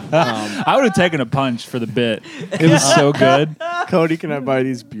 I would have taken a punch for the bit. It was so good. Cody, can I buy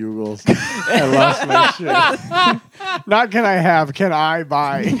these bugles? I lost my shit. Not can I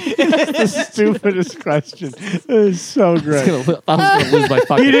buy? The stupidest question. It is so great. I was gonna lose my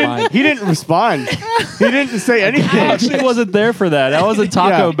fucking mind. He didn't respond. He didn't say I anything. actually wasn't there for that. That was a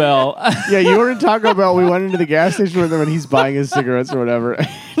Taco Yeah. Bell. Yeah, you were in Taco Bell. We went into the gas station with him, and he's buying his cigarettes or whatever.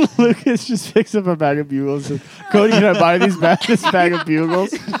 Lucas just picks up a bag of bugles. And says, Cody, can I buy this bag of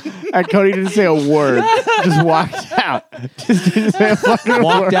bugles? And Cody didn't say a word. Just walked out. Just didn't say a fucking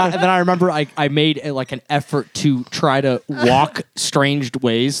Walked word. out, and then I remember I made like an effort to try to walk strange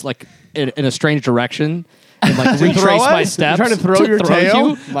ways, like in a strange direction, and like throw retrace my us? steps. You're trying to throw your tail?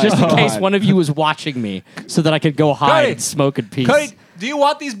 you, My just in God. case one of you was watching me, so that I could go hide Cody. and smoke in peace. Cody, do you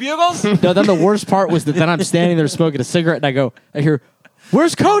want these bugles? No, then the worst part was that then I'm standing there smoking a cigarette, and I hear,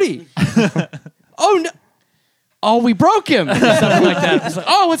 "Where's Cody?" Oh no. Oh, we broke him. Or something like that. It's like,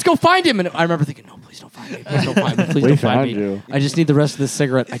 oh, let's go find him. And I remember thinking, no, please don't find me. Please don't find me. Please We don't find found me. you. I just need the rest of this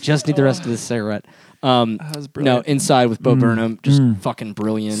cigarette. I just need the rest of this cigarette. No, Inside with Bo Burnham, just fucking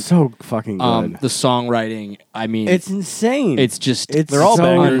brilliant. So fucking good. The songwriting, I mean, It's insane. it's just They're all so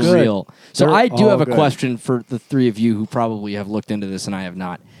bangers. unreal. So They're I do have all a good. question for the three of you who probably have looked into this and I have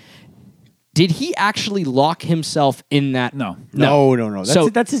not. Did he actually lock himself in that? No. no.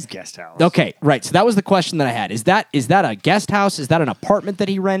 That's his guest house. Okay, right. So that was the question that I had. Is that a guest house? Is that an apartment that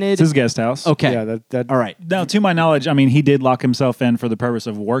he rented? It's his guest house. Okay. Yeah, that All right. Now, to my knowledge, I mean, he did lock himself in for the purpose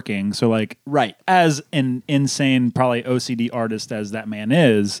of working. So, like, Right. as an insane, probably OCD artist as that man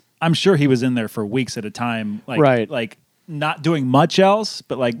is, I'm sure he was in there for weeks at a time. Like, Right. Like, not doing much else,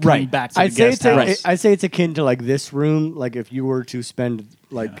 but like coming Right. back to I'd the say guest it's house. I'd say it's akin to like this room. Like if you were to spend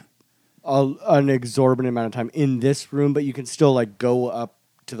like an exorbitant amount of time in this room, but you can still like go up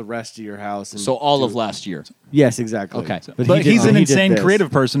to the rest of your house. And So all do- of last year. Yes, exactly. Okay. But he did- he's an he did insane this.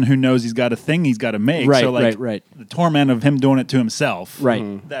 creative person who knows he's got a thing he's got to make. Right, so like right. the torment of him doing it to himself.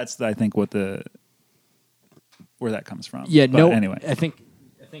 Right. That's I think what the where that comes from. Yeah, But no. Anyway, I think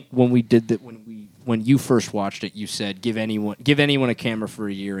when we did that, when you first watched it, you said give anyone a camera for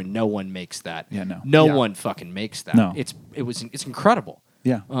a year, and no one makes that. Yeah, no. no Yeah. one fucking makes that. No. it's incredible.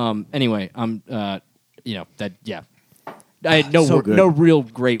 yeah. Anyway, I'm that yeah. I had no So good. no real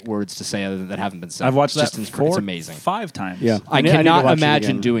great words to say other than that haven't been said. I've watched It's that just four, it's amazing. 5 times. Yeah. I I need to cannot watch it imagine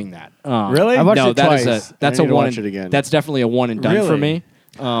again. doing that. Really? I watched no, it that is twice. that's I a need to one. watch it again. That's definitely a one and done for Really? me.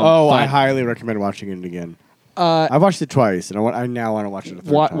 I but, highly recommend watching it again. I watched it twice, and I now want to watch it a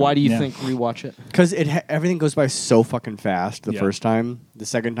third time. why do you Yeah. think rewatch it? Because everything goes by so fucking fast the Yeah. first time. The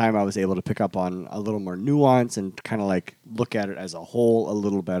second time, I was able to pick up on a little more nuance and kind of like look at it as a whole a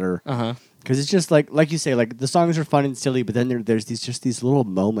little better. Uh-huh. Because it's just like you say, like the songs are fun and silly, but then there's these little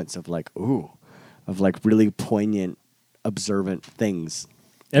moments of like of like really poignant, observant things.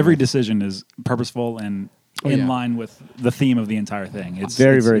 Every decision is purposeful and in yeah. line with the theme of the entire thing. It's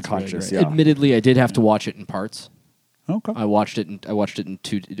Very, it's very really conscious, great. yeah. Admittedly, I did have to watch it in parts. Okay. I watched it in over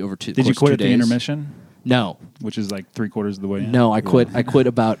two. Did you course, quit 2 at the days. intermission, No, which is like 3/4 of the way in? no, I quit. I quit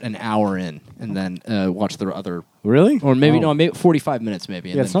about an hour in, and then watched the other, Really? or maybe Oh. no, maybe 45 minutes, maybe,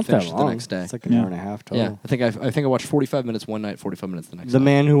 and Yeah, then it's not that finished long. the next day. It's like an Yeah. hour and a half total. Yeah, I think I watched 45 minutes one night, 45 minutes the next. The night.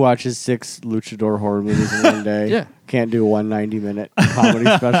 man who watches 6 luchador horror movies in one day Yeah. can't do a 190-minute comedy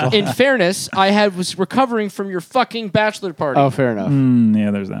special. In fairness, I was recovering from your fucking bachelor party. Oh, fair enough.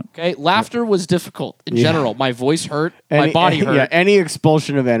 Yeah, there's that. Okay, laughter was difficult in Yeah. general. My voice hurt, my body hurt. Yeah, any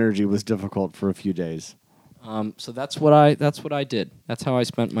expulsion of energy was difficult for a few days. So that's what I did. That's how I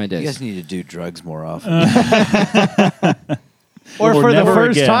spent my You days. guys need to do drugs more often. Or Or for the never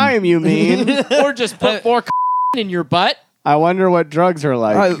first again. time, you mean? Or just put more in your butt. I wonder what drugs are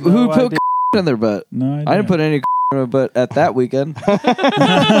like. Who No put idea. in their butt? No idea. I didn't put any in my butt at that weekend.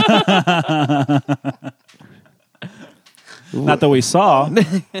 Not that we saw.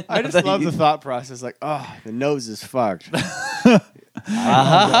 I just love the thought process. Like, oh, the nose is fucked.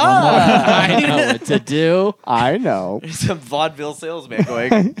 I know what to do. I know. Some vaudeville salesman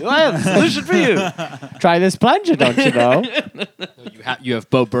going, "Do I have a solution for you?" Try this plunger, don't you know? You have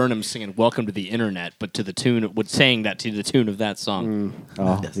Bo Burnham singing "Welcome to the Internet," but to the tune of saying that to the tune of that song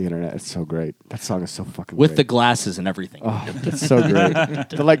Oh, the internet. It's so great. That song is so fucking with the great. glasses and everything. Oh, it's so great.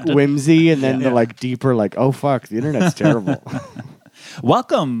 The like whimsy and then the like deeper like, oh fuck, the internet's terrible.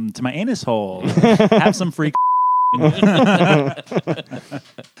 Welcome to my anus hole. Have some free. All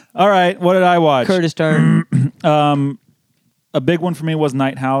right, what did I watch? Curtis Turner. A big one for me was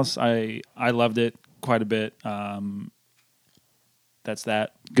Night House. I loved it quite a bit. That's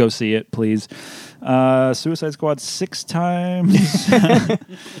that. Go see it, please. Suicide Squad 6 times.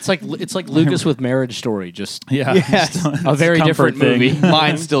 It's like Lucas with Marriage Story, just Yeah, Yes. a very comfort different thing. movie.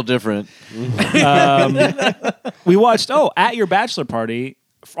 Mine's still different. We watched at your bachelor party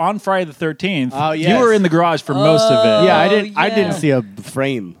on Friday the 13th. Oh, You yes. were in the garage for most of it. Yeah, I Oh, didn't yeah. see a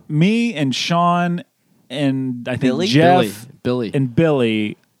frame. Me and Sean and I think Billy? Jeff Billy. and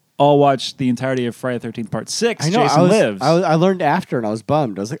Billy all watched the entirety of Friday the 13th Part 6. I know. Jason Lives. I learned after and I was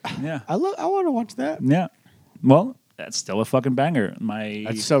bummed. I was like, Yeah. I want to watch that. Yeah. Well, that's still a fucking banger. My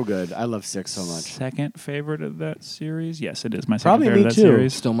That's so good. I love 6 so much. second favorite of that series. Yes, it is my second Probably favorite me of that too.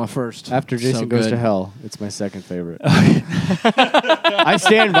 series. Still my first. After Jason So Goes good. to Hell, it's my second favorite. I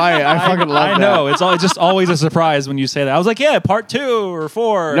stand by it. I fucking love I that. know. It's just always a surprise when you say that. I was like, yeah, part 2 or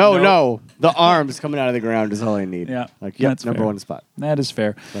 4. No, Nope. no. The arms coming out of the ground is all I need. Yeah, Like, yep, that's number fair. 1 spot. That is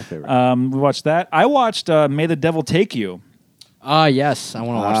fair. My favorite. We watched that. I watched May the Devil Take You. Yes, I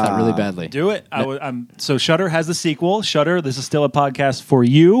want to watch that really badly. Do it. So Shudder has the sequel. Shudder, this is still a podcast for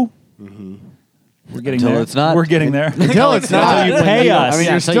you. We're getting Until there. it's not. We're getting there. Until it's not. Until you pay us. I mean, Yeah,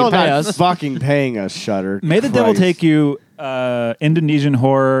 you're until you still pay not us. fucking paying us, Shudder. May the Devil Christ. Take You, Indonesian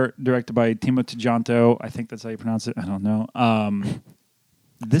horror directed by Timo Tjanto. I think that's how you pronounce it. I don't know.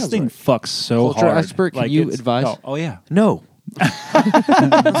 This Sounds thing right. fucks so Culture hard. expert, can you it's- advise? Oh yeah. No.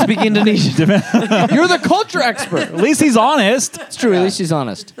 Speak Indonesian. You're the culture expert. At least he's honest. It's true. At least he's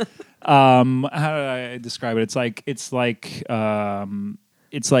honest. How do I describe it?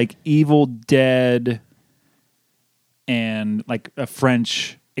 It's like Evil Dead and like a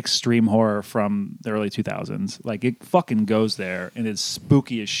French extreme horror from the early 2000s. Like it fucking goes there and it's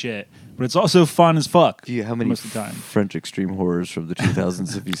spooky as shit, but it's also fun as fuck. How many most of the time? French extreme horrors from the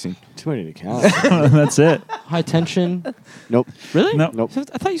 2000s have you seen? Too many to count. That's it. High tension. Nope. Really? No. Nope.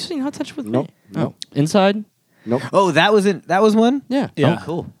 I thought you seen High Tension with Nope. me. Nope. Inside. Nope. Oh, that was one? Yeah. Yeah. Oh,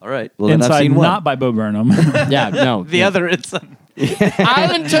 cool. All right. Well, then I've Inside, seen one. not by Bo Burnham. Yeah. No. The yeah. other inside.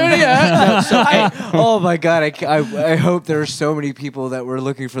 Alantonia. Oh my god! I hope there are so many people that were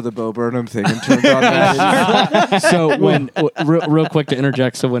looking for the Bo Burnham thing and turned on that. So when real quick to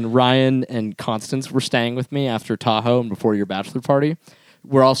interject, so when Ryan and Constance were staying with me after Tahoe and before your bachelor party,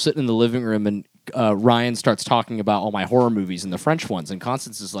 we're all sitting in the living room and Ryan starts talking about all my horror movies and the French ones, and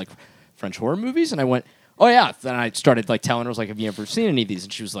Constance is like, French horror movies? And I went, oh yeah. Then I started like telling her, I was like, have you ever seen any of these?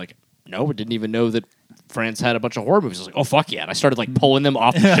 And she was like, no, I didn't even know that France had a bunch of horror movies. I was like, oh fuck yeah. And I started like pulling them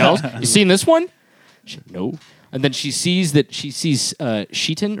off the shelves. You seen this one? She said, no. And then she sees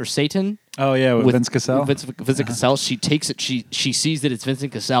Sheaton or Satan. Oh yeah, with Vince Cassell. Vincent Cassell. She takes it. She sees that it's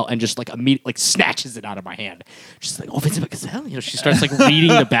Vincent Cassell and just like immediately like snatches it out of my hand. She's like, "Oh, Vincent Cassell!" You know, she starts like reading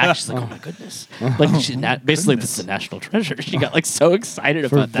the back. She's like, "Oh my goodness!" Like basically, this is a national treasure. She got like so excited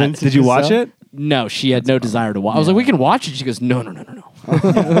about that. Vincent Did you watch Cassell? it? No, she had no desire to watch. I was like, "We can watch it." She goes, "No." I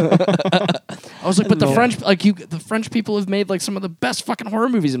was like, "But the French, the French people have made like some of the best fucking horror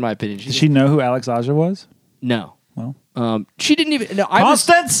movies in my opinion." Did she know who Alex Aja was? No. Well, she didn't even. No,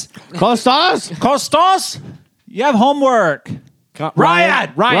 Constance, Constance, you have homework.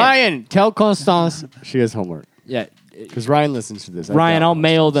 Ryan, tell Constance she has homework Yeah. because Ryan listens to this. Ryan, I'll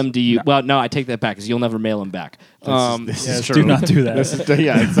mail them to you. No. Well, no, I take that back because you'll never mail them back. This is Do not do that.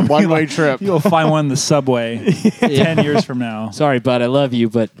 it's a one-way trip. You'll find one in the subway 10 years from now. Sorry, bud. I love you,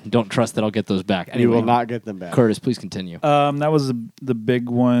 but don't trust that I'll get those back. Anyway, You will not get them back. Curtis, please continue. That was the big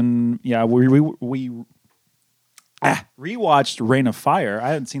one. Yeah, we rewatched Reign of Fire. I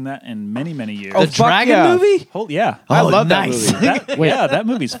hadn't seen that in many, many years. The dragon yeah. movie? Yeah. I love nice. that movie. Yeah, that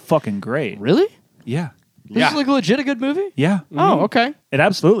movie's fucking great. Really? Yeah. This is like legit a good movie? Yeah. Oh, okay. It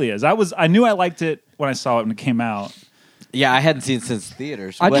absolutely is. I knew I liked it when I saw it when it came out. Yeah, I hadn't seen it since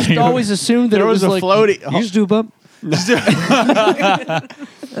theaters. I just always assumed that There it was a like floaty. You just do a bump?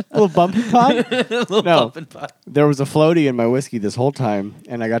 little bumpy pop. Little No. bump and pop. There was a floaty in my whiskey this whole time,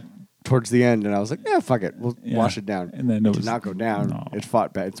 and I got towards the end, and I was like, "Yeah, fuck it, we'll wash it down." And then it It did was not go down. No. It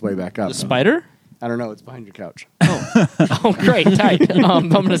fought back. It's way back up. the spider. I don't know. It's behind your couch. Oh, great, tight. I'm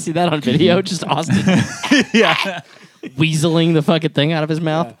gonna see that on video. Just Austin Yeah. weaseling the fucking thing out of his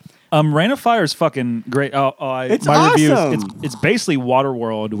mouth. Reign of Fire is fucking great. It's my review is awesome. it's basically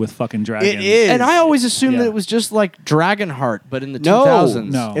Waterworld with fucking dragons. It is. And I always assumed Yeah. that it was just like Dragonheart, but in the No,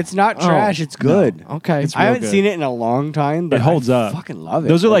 2000s. No. It's not Oh. trash. It's good. Okay. It's I real haven't good. seen it in a long time, but It holds I up. fucking love it.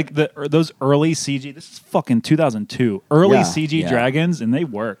 Those are like those early CG. This is fucking 2002. Early Yeah. CG Yeah. dragons, and they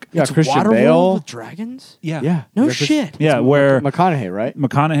work. yeah, Christian Waterworld Bale. with dragons? Yeah. Yeah, No Chris- shit. Yeah, where McConaughey, right?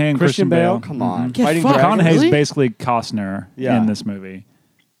 McConaughey and Christian Bale. Come on, Get fighting fucked. dragons. McConaughey Really? is basically Costner Yeah. in this movie.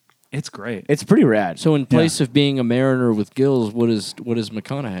 It's great. It's pretty rad. So in place of being a mariner with gills, what is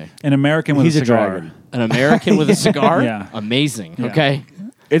McConaughey? An American with He's a a cigar. dragon. An American with a cigar? Yeah. Amazing. Yeah. Okay.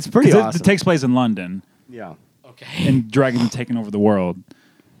 It's pretty 'Cause awesome. it takes place in London, yeah, Okay. and dragons are taking over the world.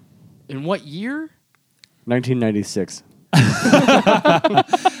 In what year? 1996.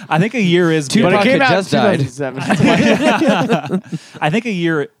 I think a year is But it Tupac came had out in just died. 2007. I think a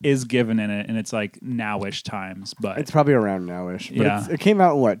year is given in it, and it's like nowish times. But It's probably around nowish. But Yeah. it came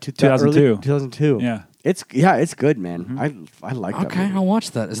out in what? 2002. 2002. yeah. It's good, man. I like that. Okay, movie. I'll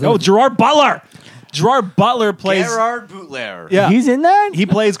watch that. Is that Oh, Gerard Butler. Gerard Butler plays. Gerard Butler. Yeah. He's in that. He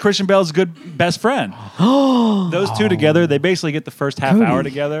plays Christian Bale's good best friend. Those two together, they basically get the first half Cody. hour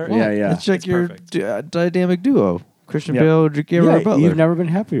together. Yeah, yeah. It's like It's your perfect. dynamic duo. Christian Yeah. Bale, Gerard Yeah, Butler. you've never been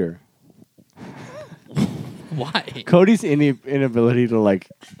happier. why? Cody's inability to like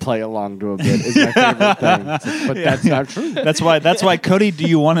play along to a bit is my favorite thing. But that's not true. That's why Cody, do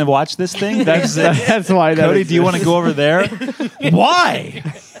you want to watch this thing? That's That's why. That Cody, do you want to exists. go over there? Why?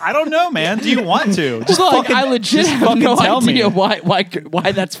 I don't know, man. Do you want to? Just Like, fucking, I legit just have fucking no tell idea me.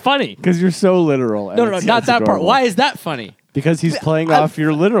 why that's funny. Because you're so literal. and No, no, it's- not it's that part. adorable. Why is that funny? Because he's playing off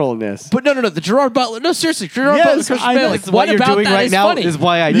your literalness. But no, the Gerard Butler. No, seriously, Gerard Yes, Butler, Christian I know. Bale. It's Like, what what you're about doing that right is now funny? is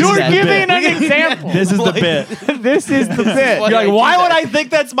why I You're do that. giving an example. This is the bit. This is the bit. why You're like, I do why that. would I think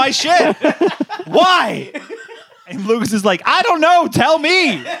that's my shit? Why? And Lucas is like, I don't know. Tell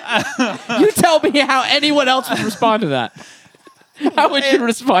me. You tell me how anyone else would respond to that. How would you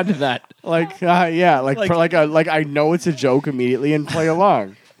respond to that? Like, yeah, like Like- I know it's a joke immediately and play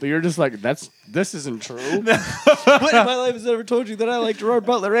along. But you're just like, this isn't true. When in my life has ever told you that I like Gerard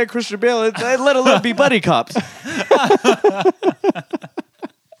Butler and Christian Bale, and let alone be buddy cops.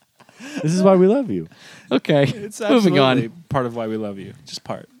 This is why we love you. Okay, It's moving absolutely on. part of why we love you. Just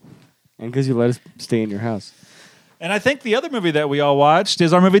part. And because you let us stay in your house. And I think the other movie that we all watched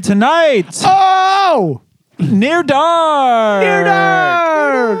is our movie tonight, Oh! Near Dark. Near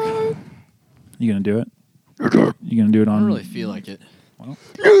Dark! You gonna do it? You gonna do it I on? don't really feel like it.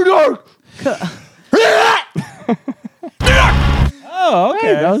 Near Dark!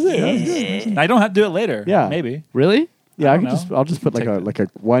 it. That was good. I don't have to do it later. Yeah. Maybe. Really? Yeah, I don't can know. I'll just put like Take a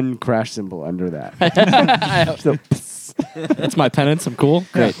it. one crash symbol under that. So, That's my penance. I'm cool.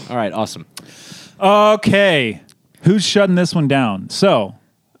 Great. All right. Awesome. Okay. Who's shutting this one down? So,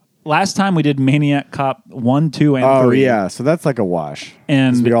 last time we did Maniac Cop 1, 2, and 3. yeah. So that's like a wash.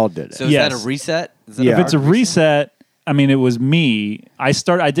 And 'Cause we all did it. So is Yes. that a reset? Is that Yeah. If it's a reset, I mean, it was me. I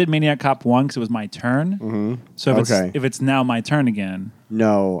did Maniac Cop 1 because it was my turn. Mm-hmm. So Okay. if it's now my turn again,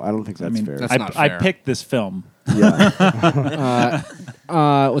 No, I don't think that's I mean, fair. That's I, not I fair. picked this film. Yeah.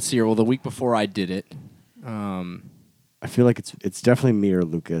 Let's see here. Well, the week before I did it, I feel like it's definitely me or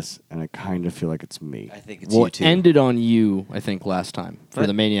Lucas, and I kind of feel like it's me. I think it's well, you it too. ended on you. I think last time for What?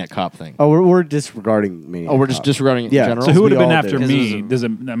 the Maniac Cop thing. Oh, we're disregarding me. Oh, we're just disregarding it Yeah. in general. So who would have we been all after did. me? Does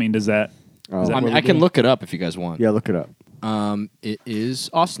it? I mean, does that? Oh. Is that I mean, what I we're can doing? look it up if you guys want. Yeah, look it up. It is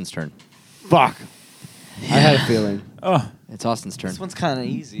Austin's turn. Fuck. I had a feeling. Oh, It's Austin's turn. This one's kind of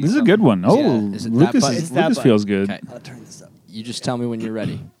easy. this is a good one. Oh, Yeah. Is it that Lucas, button? It's that Lucas button. feels good. Okay. I'll turn this up. You just tell me when you're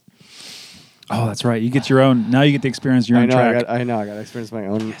ready. Oh, that's right. You get your own. Now you get to experience your I own know. track. I know. I got to experience my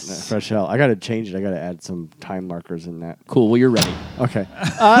own fresh hell. I got to change it. I got to add some time markers in that. Cool. Well, you're ready. Okay.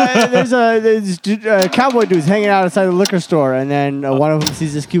 There's a cowboy dude's hanging out outside the liquor store, and then one of them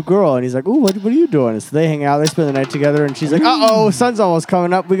sees this cute girl, and he's like, "Ooh, what are you doing?" And so they hang out. They spend the night together, and she's like, "Uh-oh, sun's almost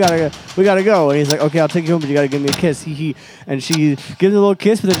coming up. We gotta go." And he's like, "Okay, I'll take you home, but you gotta give me a kiss." And she gives him a little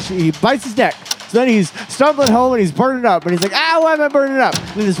kiss, but then he bites his neck. So then he's stumbling home, and he's burning up, and he's like, "Ah, why am I burning up?" And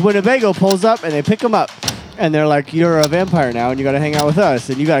then this Winnebago pulls up, and they pick him up. And they're like, "You're a vampire now, and you got to hang out with us,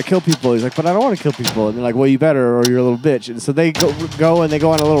 and you got to kill people." He's like, "But I don't want to kill people." And they're like, "Well, you better, or you're a little bitch." And so they go and they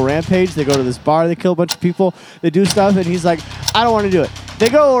go on a little rampage. They go to this bar. They kill a bunch of people. They do stuff, and he's like, "I don't want to do it." They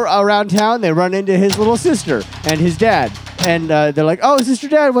go around town. They run into his little sister and his dad. And they're like, "Oh, sister,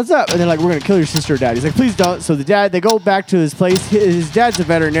 dad, what's up?" And they're like, "We're going to kill your sister or dad." He's like, "Please don't." So they go back to his place. His dad's a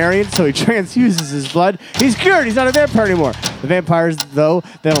veterinarian, so he transfuses his blood. He's cured. He's not a vampire anymore. The vampires, though,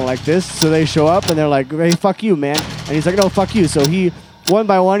 they don't like this. So they show up and they're like, "Hey, fuck you, man." And he's like, "No, fuck you." So he, one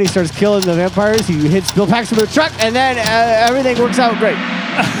by one, he starts killing the vampires. He hits Bill Paxton with a truck, and then everything works out great.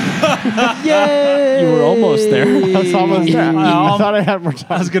 Yay! You were almost there. I was almost there. I thought I had more time.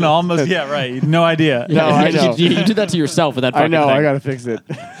 I was gonna almost. Yeah, right. No idea. No, I know. you did that to yourself with that I fucking know. thing. I gotta fix it.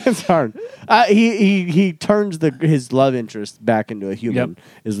 It's hard. He turns his love interest back into a human. Yep.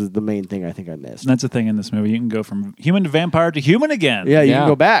 Is the main thing I think I missed. That's the thing in this movie. You can go from human to vampire to human again. Yeah, you Yeah. can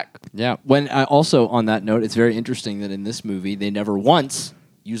go back. Yeah. When also on that note, it's very interesting that in this movie they never once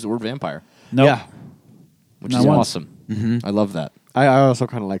use the word vampire, Nope. Yeah. which Not is once. awesome. I love that. I also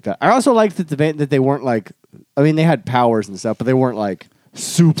kind of like that. I also liked that that they weren't like. I mean, they had powers and stuff, but they weren't like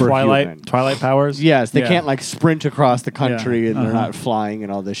super human. Twilight powers. Yes, they Yeah. can't like sprint across the country and they're Uh-huh. not flying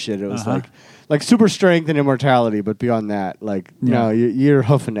and all this shit. It was Uh-huh. like super strength and immortality, but beyond that, like no, Yeah. you're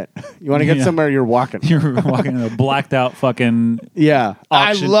hoofing it. You want to get Yeah. somewhere, you're walking. You're walking in a blacked out fucking. Yeah,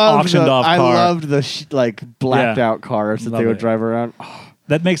 Auctioned I off car. loved the like blacked Yeah. out cars that Love they would it. drive around.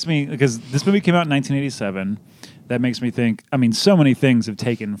 That makes me, because this movie came out in 1987. That makes me think. I mean, so many things have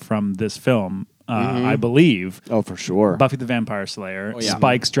taken from this film. I believe Oh, for sure. Buffy the Vampire Slayer, yeah.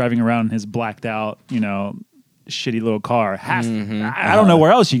 Spike's driving around in his blacked out, shitty little car. I don't know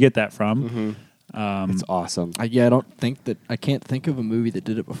where else you get that from. It's awesome. I can't think of a movie that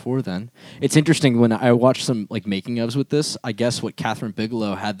did it before then. It's interesting when I watched some like making ofs with this. I guess what Catherine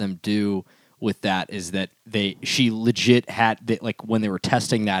Bigelow had them do with that is that she legit had that, like when they were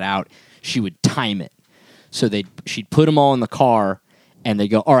testing that out, she would time it. So she'd put them all in the car, and they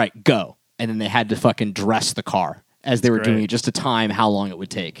go, "All right, go," and then they had to fucking dress the car as they were doing great. it, just to time how long it would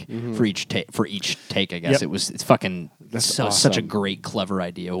take for each take. I guess Yep. it's fucking such a awesome. great, clever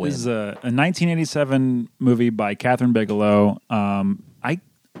idea. This is a 1987 movie by Catherine Bigelow.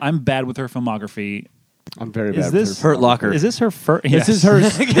 I'm bad with her filmography. I'm very bad. Is with this Hurt Locker. Is this her first? This is her.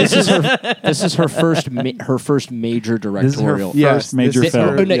 This is her first major directorial. Yes, first major this is film.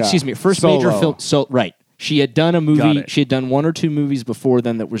 her- Oh, no, yeah. excuse me. First Solo. major film. So right, she had done a Got movie. it. She had done one or two movies before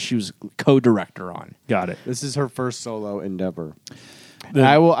then she was co-director on. Got it. This is her first solo endeavor. The-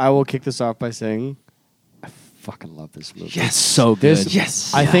 I will kick this off by saying, I fucking love this movie. Yes, so good. This,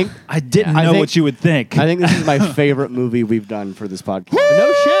 Yes. I think I didn't I know think- what you would think. I think this is my favorite movie we've done for this podcast.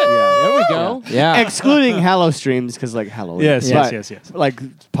 No shit. Yeah. There we go. Yeah. Excluding Hallow streams because like Halloween. Yes, But, yes. Like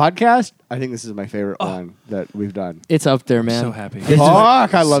podcast, I think this is my favorite one that we've done. It's up there, man. so happy.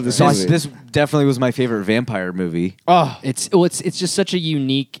 Fuck, I love this movie. This definitely was my favorite vampire movie. Oh, It's just such a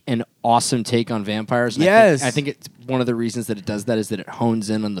unique and awesome take on vampires. And Yes. I think it's one of the reasons that it does that is that it hones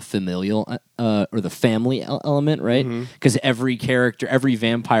in on the familial or the family element, right? Because every character, every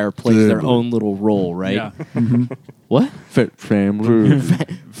vampire plays their own little role, right? Yeah. What? Family.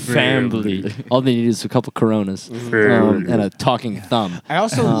 Family. All they need is a couple Coronas and a talking thumb. I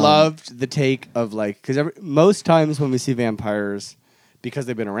also loved the take of like, because most times when we see vampires, because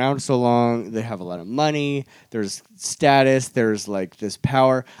they've been around so long, they have a lot of money, there's status, there's like this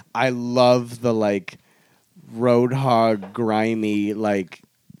power. I love the like roadhog, grimy, like,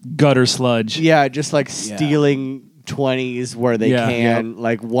 Gutter sludge. yeah, just like stealing 20s where they Yeah. can,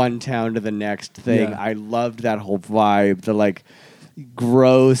 like one town to the next thing. Yeah. I loved that whole vibe, the like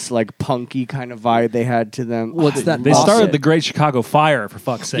gross, like punky kind of vibe they had to them. What's that? They Awesome. started the Great Chicago Fire, for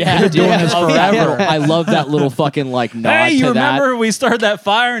fuck's sake. Yeah, They've been doing this Oh, forever. I love that little fucking like nod Hey, you to remember we started that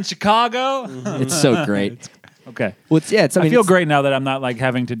fire in Chicago? that. It's so great. Okay. Well, it's, yeah, it's. I I mean, feel it's- great now that I'm not like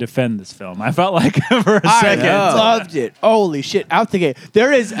having to defend this film. I felt like for a I second. loved it. Holy shit! Out the gate,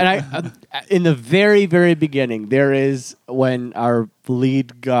 there is, and in the very, very beginning, there is when our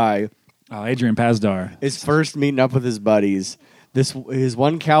lead guy Oh, Adrian Pasdar. is first meeting up with his buddies. His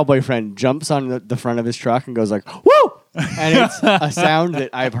one cowboy friend jumps on the front of his truck and goes like, "Woo!" And it's a sound that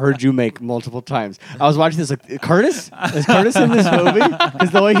I've heard you make multiple times. I was watching this like, Curtis? Is Curtis in this movie?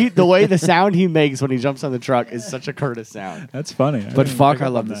 Because the way the sound he makes when he jumps on the truck is such a Curtis sound. That's funny. But fuck, pick I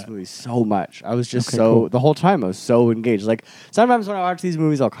up love on this that. movie so much. I was just Okay, so cool. the whole time I was so engaged. Like sometimes when I watch these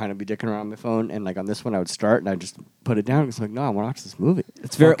movies, I'll kind of be dicking around on my phone, and like on this one, I would start and I just put it down because I'm like, no, I want to watch this movie.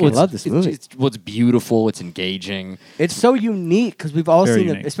 It's very. I love this movie. It's what's beautiful. It's engaging. It's so unique because we've all Very seen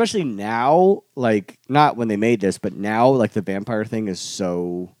it, unique. especially now. Like not when they made this, but now like the vampire thing is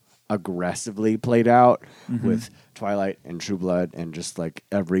so aggressively played out Mm-hmm. with Twilight and True Blood and just like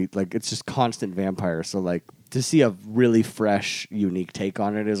it's just constant vampire. So like to see a really fresh, unique take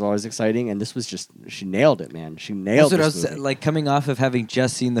on it is always exciting. And this was she nailed it, man. She nailed That's what I this was movie. like coming off of having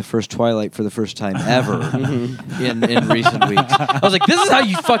just seen the first Twilight for the first time ever in recent weeks. I was like, this is how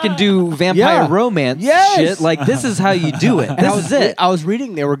you fucking do vampire Yeah. romance Yes. shit. Like this is how you do it. And This is it. I was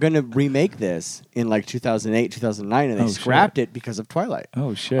reading they were going to remake this in like 2008, 2009, and they Oh, scrapped it because of Twilight.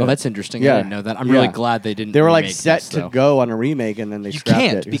 Oh, shit. Oh, that's interesting. Yeah. I didn't know that. I'm really Yeah. glad they didn't. They were like remake set this, to though. go on a remake, and then they You scrapped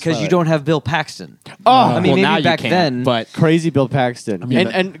can't it because you Twilight. don't have Bill Paxton. Oh, I mean, well, maybe now you back can't, then, but crazy Bill Paxton. mean,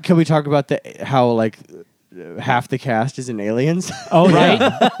 and can we talk about how like half the cast is in Aliens? Oh, right,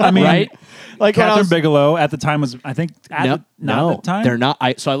 I mean, right. Like when I Catherine was- Bigelow at the time was, I think, No, not at the time. they're not.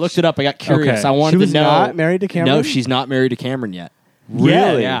 So I looked it up. I got curious. Okay. I wanted She was to know. not married to Cameron? No, she's not married to Cameron yet.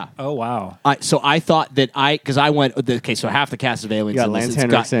 Really? Yeah. Oh, wow. So I thought that because I went okay. So half the cast of Aliens. You got in this, Lance it's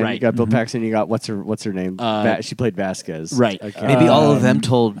Henriksen, right, you got Bill Paxton, you got what's her name? She played Vasquez. Right. Okay. Maybe all of them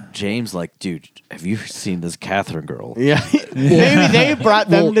told James, like, dude, have you seen this Catherine girl? Yeah, maybe they brought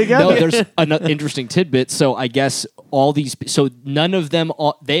them Well, together. No, there's another interesting tidbit. So I guess all these. So none of them.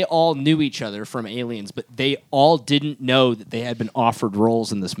 They all knew each other from Aliens, but they all didn't know that they had been offered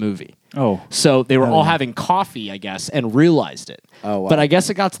roles in this movie. Oh. So they were all having coffee, I guess, and realized it. Oh, wow. But I guess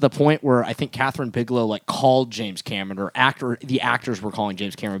it got to the point where I think Catherine Bigelow like called James Cameron, or the actors were calling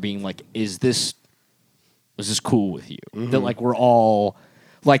James Cameron, being like, "Is this cool with you? That like we're all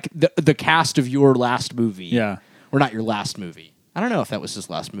like the cast of your last movie, Yeah. or not your last movie? I don't know if that was his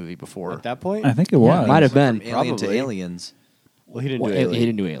last movie before. At that point, I think it Yeah, was. it might have been. From Alien to Probably. Aliens. well, he didn't Well, do he Alien.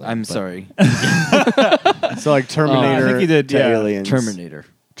 didn't do Alien. I'm but- sorry. So like Terminator I think he did, to yeah. Aliens. Terminator.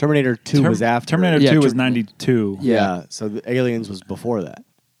 Terminator 2 was after. Terminator Yeah, 2 was Term- 92. Yeah. So the Aliens was before that.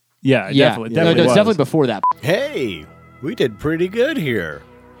 Yeah, Yeah, definitely. no, definitely it's was. definitely before that. Hey, we did pretty good here.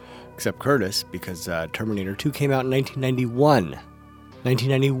 Except Curtis, because Terminator 2 came out in 1991.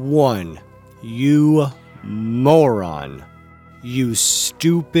 1991. You moron. You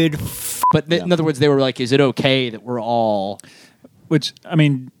stupid But in other words, they were like, "Is it okay that we're all?" Which, I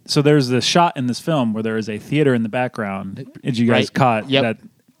mean, so there's this shot in this film where there is a theater in the background. Did you guys Right. caught Yep. that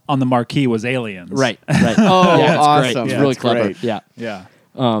on the marquee was Aliens? Right. Right. Oh, yeah, it's awesome. great. It's Yeah, really it's clever. great. Yeah. Yeah.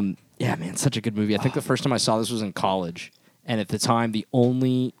 Yeah, man, such a good movie. I think the first time I saw this was in college, and at the time, the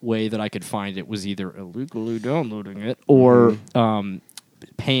only way that I could find it was either illegally downloading it or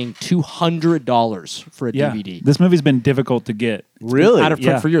paying $200 for a Yeah. DVD. This movie's been difficult to get. Really? Out of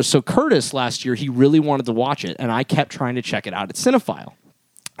print Yeah. for years. So Curtis last year, he really wanted to watch it, and I kept trying to check it out at Cinephile,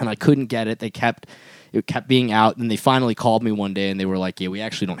 and I couldn't get it. It kept being out, and they finally called me one day, and they were like, "Yeah, we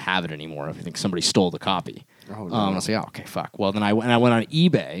actually don't have it anymore. I think somebody stole the copy." Oh, no. And I was like, "Oh, okay, fuck." Well, then I went on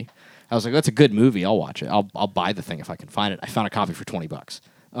eBay. I was like, "That's a good movie. I'll watch it. I'll buy the thing if I can find it." I found a copy for $20.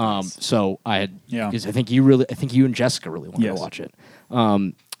 So I had, Yeah. because I think you and Jessica really wanted Yes. to watch it.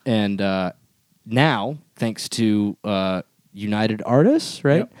 And now, thanks to United Artists,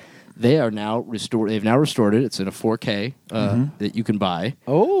 right? Yep. they are now restored. They've now restored it. It's in a 4K that you can buy.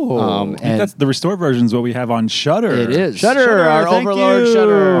 Oh, I think and that's the restored version is what we have on Shudder. it is Shudder, our thank overlord you.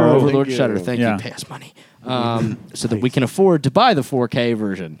 Shudder. Our Thank overlord you. Shudder. Thank Yeah. you. Pay us money. So that we can afford to buy the 4K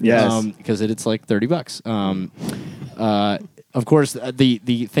version. Yes. Because it's like $30. Of course, the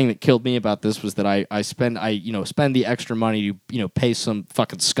thing that killed me about this was that I spend the extra money to pay some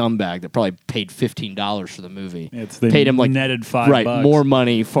fucking scumbag that probably paid $15 for the movie. It's the paid him like netted $5. Right, more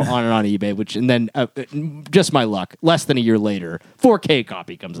money on eBay, and then just my luck. Less than a year later, 4K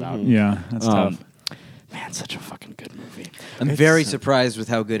copy comes out. Yeah, that's tough. Man, such a fucking good movie. I'm very surprised with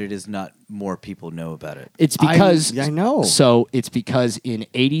how good it is. Not more people know about it. It's because I know. So it's because in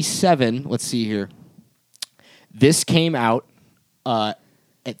 '87, let's see here. This came out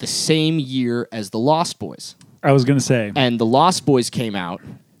at the same year as The Lost Boys, I was gonna say. and The Lost Boys came out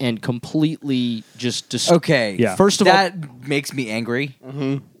and completely just destroyed. Okay. Yeah. First of all, that makes me angry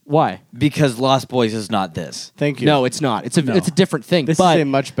why? because Lost Boys is not this. Thank you. No, it's not. It's a different thing. This but is a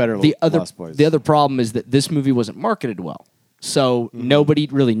much better the other Lost Boys. The other problem is that this movie wasn't marketed well, so nobody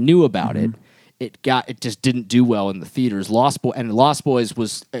really knew about it. It just didn't do well in the theaters. Lost Boys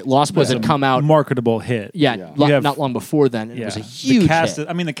had come out. Marketable hit. Yeah, You have- not long before then. It was a huge the cast. hit.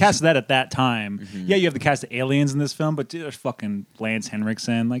 I mean, the cast of that at that time. Yeah, you have the cast of aliens in this film, but dude, there's fucking Lance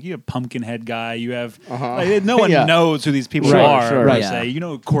Henriksen. Like you have Pumpkinhead guy. You have like, no one Yeah. knows who these people Sure, are. sure. Per Right. se. You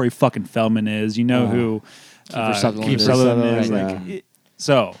know who Corey fucking Feldman is. You know who Kiefer Sutherland Kiefer is. Sutherland is. Yeah. Like,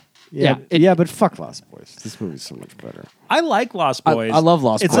 so Yeah, Yeah, but fuck Lost Boys. This movie's so much better. I like Lost Boys. I love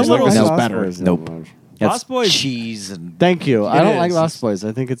Lost It's Boys. a little. Like, I no, like better. Lost Boys that Nope. much. Lost Boys. cheese and Thank you. I It don't like is. Lost Boys.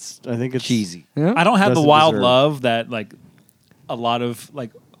 I think it's cheesy. I don't have the Doesn't wild deserve. love that like a lot lot of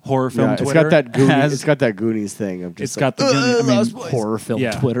like horror film Yeah, Twitter it's got that Goonies. has. It's got that Goonies thing of just. It's got the I mean, Horror film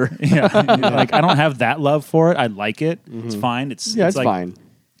yeah. Twitter. Yeah, like I don't have that love for it. I like it. It's fine. It's it's like, fine.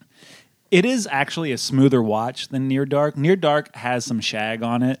 It is actually a smoother watch than Near Dark. Near Dark has some shag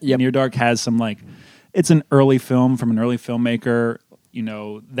on it. Yep. Near Dark has some like, it's an early film from an early filmmaker. You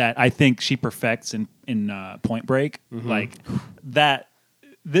know that I think she perfects in Point Break. Like that.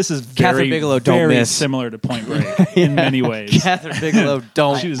 This is Catherine very, Bigelow, don't very miss. similar to Point Break in many ways. Catherine Bigelow,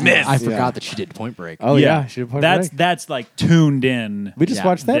 don't She was miss. I I forgot that she did Point Break. Oh yeah, she did Point that's Break. that's like tuned in. We just Yeah,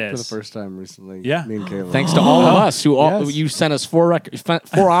 watched that for the this. first time recently. Yeah. me and Caleb. Thanks to all of us who Yes. you sent us four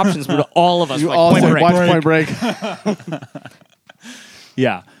options, but all of us You like, all Point said Break. watch Point Break.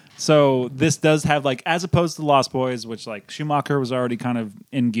 Yeah. So this does have like, as opposed to Lost Boys, which like Schumacher was already kind of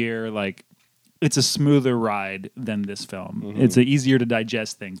in gear, like it's a smoother ride than this film. It's an easier to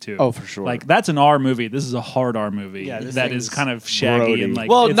digest thing too. Oh, for sure. Like that's an R movie. This is a hard R movie. Yeah, this that thing is is kind of shaggy grody. and like.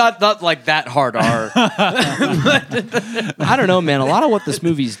 Well, it's- not like that hard R. I don't know, man. A lot of what this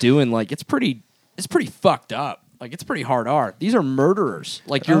movie's doing, like, it's pretty fucked up. Like, it's pretty hard art. These are murderers.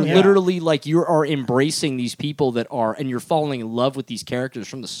 Like, you're literally like you are embracing these people that are, and you're falling in love with these characters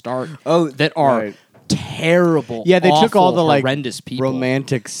from the start. Oh, that are right. terrible. Yeah, they took all the like horrendous people.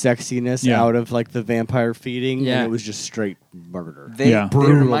 romantic sexiness Yeah. out of like the vampire feeding, Yeah. and it was just straight murder. They, Yeah. they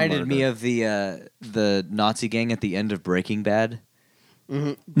Brutal reminded me murder. of the Nazi gang at the end of Breaking Bad.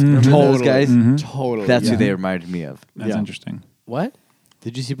 Totally, those guys? totally. That's yeah. who they reminded me of. That's Yeah. interesting. What?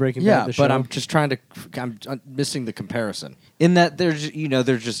 Did you see Breaking Yeah, Bad? The but show? I'm just trying to. I'm missing the comparison. In that they're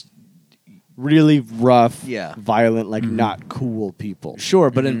they're just really rough, Yeah. violent, like not cool people. Sure,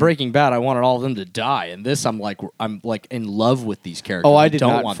 but in Breaking Bad, I wanted all of them to die. And this, I'm like in love with these characters. Oh, I did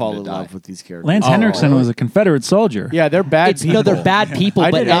don't not want fall them in to die. love with these characters. Lance Henriksen was a Confederate soldier. Yeah, they're bad people. No, they're bad people. I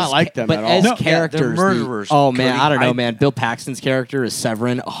but did not as like them But at all. as No, yeah, they're characters, murderers, oh man, Cody. I don't know, I- man. Bill Paxton's character is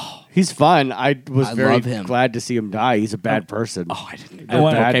Severin. Oh, He's fun. I was I very love him. glad to see him die. He's a bad person. I didn't. They're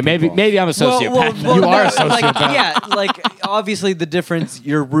bad Okay, people. maybe I'm a sociopath. You are a like, sociopath. yeah, like obviously the difference.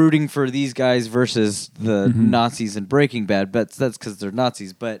 You're rooting for these guys versus the Nazis in Breaking Bad, but that's because they're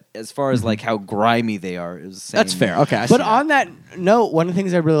Nazis. But as far as like how grimy they are, it was the same. That's fair. Okay, I see But that. on that note, one of the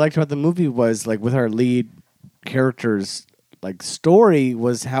things I really liked about the movie was like with our lead characters like story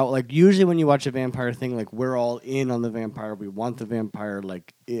was how like usually when you watch a vampire thing, like we're all in on the vampire, we want the vampire,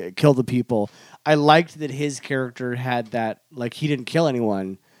 like kill the people. I liked that his character had that, like he didn't kill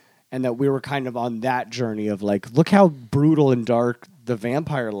anyone, and that we were kind of on that journey of like, look how brutal and dark the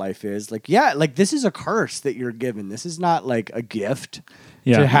vampire life is. Like, yeah, like this is a curse that you're given. This is not like a gift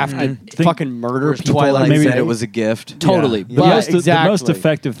to have to fucking murder Whereas people. Twilight every said day. it was a gift. Totally. Yeah. But The most exactly.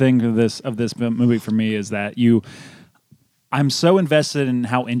 effective thing of this movie for me is that I'm so invested in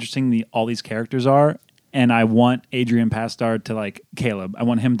how interesting all these characters are, and I want Adrian Pastar to like Caleb. I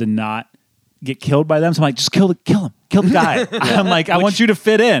want him to not get killed by them. So I'm like, just kill the guy. I'm like, I want you to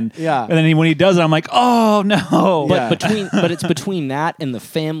fit in. Yeah. And then when he does it, I'm like, oh no. But Yeah. but it's between that and the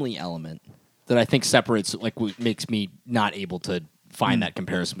family element that I think separates, like, what makes me not able to find that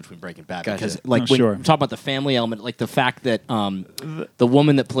comparison between Breaking Bad. Gotcha. Because, like, Oh, when sure. you talk about the family element, like the fact that the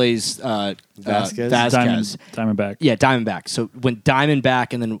woman that plays Vasquez? Diamondback. yeah, Diamondback. So when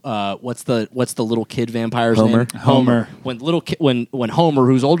Diamondback and then what's the little kid vampire's Homer? name? Homer. When when Homer,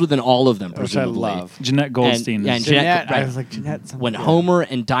 who's older than all of them, Which I presumably, love. Jeanette Goldstein. and is- Jeanette- I right. was like, Jeanette. When Homer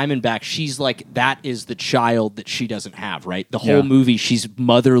and Diamondback, she's like, that is the child that she doesn't have, right? The whole Yeah. movie, she's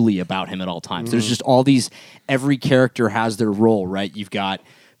motherly about him at all times. There's just all these, every character has their role, right? You've got,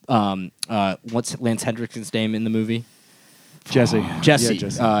 what's Lance Hendrickson's name in the movie? Jesse. Jesse.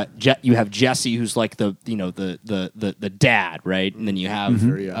 Yeah, Jesse. You have Jesse, who's like the dad, right? And then you have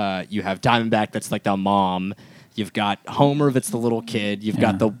you have Diamondback, that's like the mom. You've got Homer, that's the little kid. You've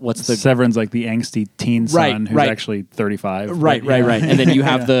got the what's the Severin's like the angsty teen Right, son who's right. actually 35. right, But, right, yeah. right. And then you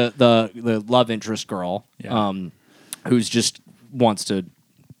have the love interest girl, Yeah. who's just wants to.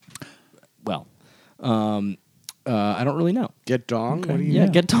 Well, I don't really know. Get dong. What do you? Yeah,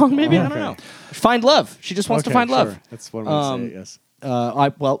 get tongue maybe. I don't Okay. know. Find love. She just wants to Okay, find sure. love. That's what I'm gonna Um, say. Yes.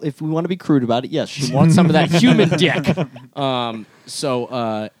 Well, if we want to be crude about it, yes, she wants some of that human dick. So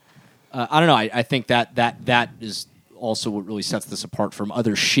I don't know. I think that is also what really sets this apart from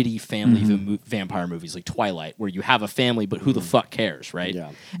other shitty family vampire movies like Twilight, where you have a family, but who the fuck cares, right? Yeah.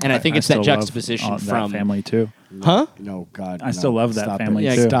 And I think it's that still love juxtaposition that from family too. huh? No, God. I no. still love that Stop family,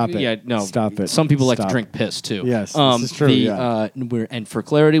 it. too. Stop it. Yeah, no. Stop it. Some people like to Stop. drink piss too. Yes, this is true, yeah. And for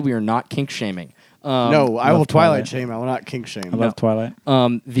clarity, we are not kink shaming. No, I love will Twilight Twilight. shame. I will not kink shame. I love Twilight.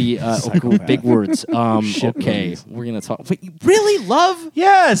 Psychopath. Big words. Okay, movies. we're gonna talk. Wait, you really love?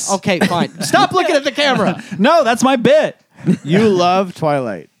 Yes. Okay, fine. Stop looking at the camera. No, that's my bit. You love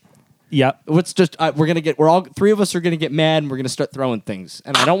Twilight. Yep. Let's just we're all three of us are gonna get mad and we're gonna start throwing things,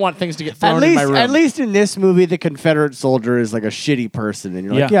 and I don't want things to get thrown in my room. At least in this movie, the Confederate soldier is like a shitty person, and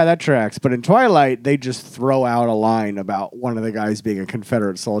you're like, Yeah. yeah, that tracks. But in Twilight, they just throw out a line about one of the guys being a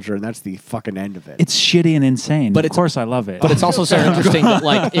Confederate soldier, and that's the fucking end of it. It's shitty and insane. But of course I love it. But it's also so interesting that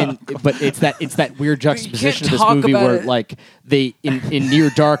but it's that weird juxtaposition of this talk movie about where it. like they in Near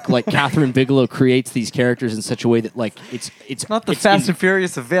Dark, like Catherine Bigelow creates these characters in such a way that like it's Not the it's Fast in- and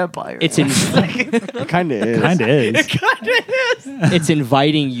Furious of vampires. it's in, It kind of is. kind of is. it's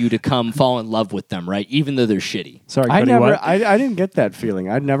inviting you to come fall in love with them, right? Even though they're shitty. Sorry, I Cody, never, what? I didn't get that feeling.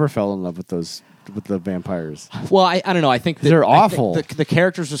 I never fell in love with the vampires. Well, I don't know. I think that, They're I think awful. The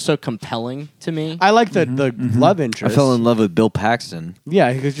characters are so compelling to me. I like the love I interest. fell in love with Bill Paxton.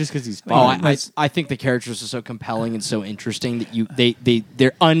 Yeah, just because he's Oh, fun. I think the characters are so compelling and so interesting that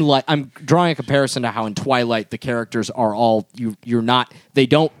they're unlike. I'm drawing a comparison to how in Twilight the characters are all you're not. They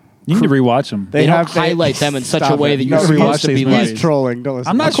don't. You need to rewatch them. They don't highlight them in such a Stop way it. that you're No, supposed to rewatch be these like. He's movies. trolling. Don't listen.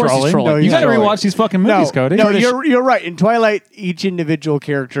 I'm not Of course he's trolling. trolling. No, You he's got to trolling. rewatch these fucking movies, Cody. No, you're right. In Twilight, each individual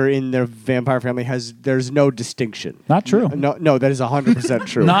character in their vampire family there's no distinction. Not true. No, that is 100%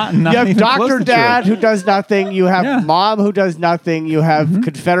 true. Not you have even close Doctor to Dad true. who does nothing. You have Yeah. Mom who does nothing. You have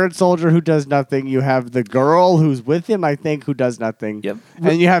Confederate soldier who does nothing. You have the girl who's with him, I think, who does nothing. Yep.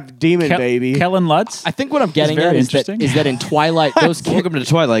 And you have Demon Baby. Kellen Lutz. I think what I'm getting very at is that interesting. in Twilight those Welcome to the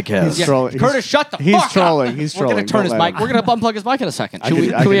Twilight Cast. He's trolling. Curtis, shut the he's fuck up. trolling. He's We're gonna trolling. turn his Don't let mic. him. We're gonna unplug his mic in a second. I Can could-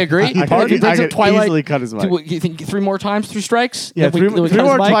 we I agree? could- If he brings I up could Twilight, easily cut his mic. You think 3 more times, 3 strikes? Yeah, Then three then more cut his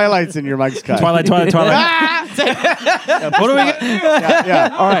mic? Twilights in your mic's cut. Twilight. What do we get?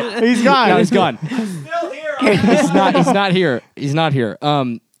 Yeah. All right. He's gone. Yeah, he's gone. He's not here. He's not here.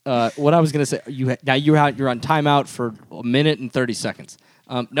 What I was gonna say, you're on timeout for 1 minute and 30 seconds.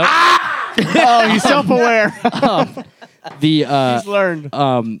 Nope. Oh, he's self-aware. The He's learned.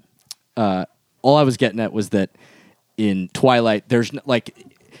 all I was getting at was that in Twilight, there's like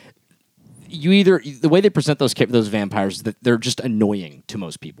the way they present those vampires, that they're just annoying to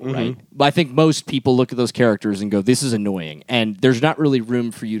most people, right? But I think most people look at those characters and go, "This is annoying," and there's not really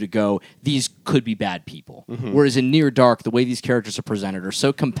room for you to go, "These could be bad people." Whereas in Near Dark, the way these characters are presented are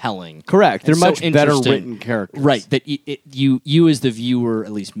so compelling. Correct. They're and so much better interesting. written characters. Right? That you as the viewer,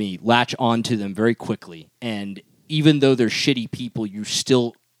 at least me, latch onto them very quickly, and even though they're shitty people, you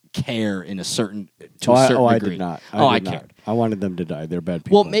still care in a certain I degree. did not. I did not. cared. I wanted them to die. They're bad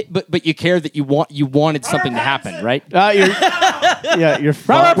people. Well, but you care that you wanted something to happen, right? You're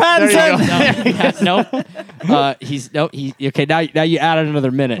Robert There you go. He's okay. Now you added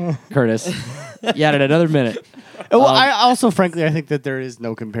another minute, Curtis. You added another minute. Well, I also, frankly, I think that there is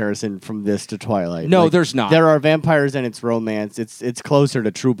no comparison from this to Twilight. No, there's not. There are vampires and it's romance. It's closer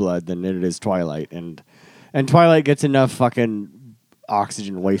to True Blood than it is Twilight, and Twilight gets enough fucking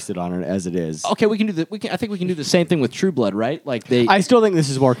oxygen wasted on it as it is. Okay, we can do I think we can do the same thing with True Blood, right? Like I still think this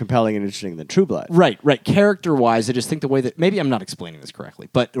is more compelling and interesting than True Blood. Right. Character-wise, I just think the way that maybe I'm not explaining this correctly,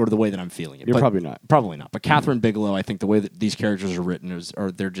 or the way that I'm feeling it. You're but probably not. Probably not. But Catherine Bigelow, I think the way that these characters are written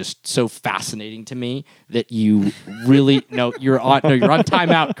they're just so fascinating to me that you really you're on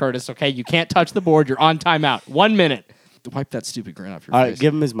timeout, Curtis. Okay, you can't touch the board. You're on timeout. 1 minute. Wipe that stupid grin off your All face. right,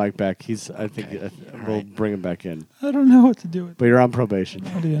 give him his mic back. We'll bring him back in. I don't know what to do with But you're on probation.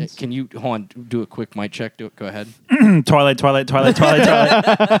 audience. Can you hold on? Do a quick mic check. Go ahead. Twilight.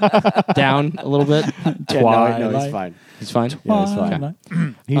 Down a little bit. Yeah, no, he's fine. He's fine. Yeah, he's fine. Twilight.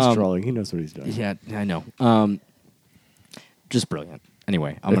 He's trolling. He knows what he's doing. Yeah, I know. Just brilliant.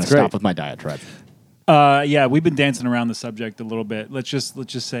 Anyway, I'm going to It's great. stop with my diatribe. Yeah, we've been dancing around the subject a little bit. Let's just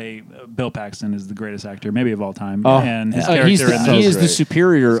say Bill Paxton is the greatest actor, maybe of all time, Oh. and his He's character the, in he this. is the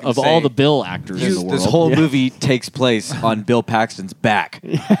superior of say, all the Bill actors in the world. This whole movie takes place on Bill Paxton's back.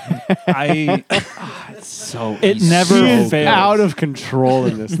 so It he's never He so is fails. out of control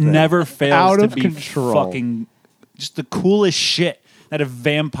in this thing. Never fails Out to of be control. fucking just the coolest shit that a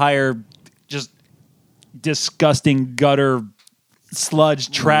vampire, just disgusting gutter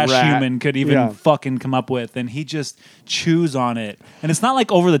sludge trash Rat. human could even Yeah. fucking come up with, and he just chews on it, and it's not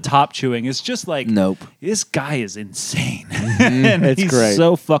like over the top chewing. It's just like, Nope. this guy is insane, and It's he's great.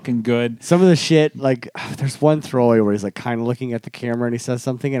 so fucking good. Some of the shit, like, there's one throwaway where he's like kind of looking at the camera and he says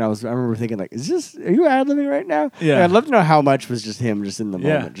something, and I remember thinking, like, are you ad-libbing right now? Yeah. Like, I'd love to know how much was just him just in the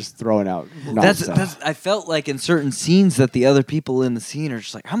Yeah. moment, just throwing out That's, nonsense. I felt like in certain scenes that the other people in the scene are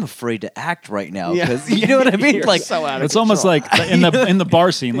just like, I'm afraid to act right now Yeah. because you know what I mean. You're Like, so out of It's almost like in the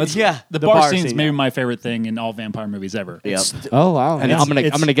bar scene. Yeah. the The bar bar scene is scene, maybe yeah. my favorite thing in all vampire movies ever. Yep. Oh, wow. And it's-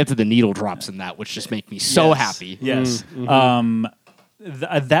 I'm gonna get to the needle drops in that, which just make me so Yes. happy. Yes. Mm-hmm.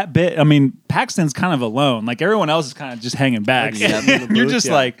 That bit, I mean, Paxton's kind of alone. Like everyone else is kind of just hanging back. Like, yeah, in the You're booth, just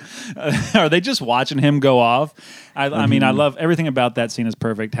yeah. like, are they just watching him go off? I mean, Mm-hmm. I love everything about that scene is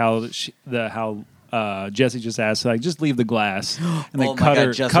perfect. How Jesse just asked, like, just leave the glass and then Oh my cut God,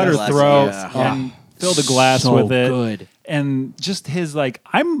 her just cut her the glass, throat yeah. and fill the glass So with it. good. And just his like,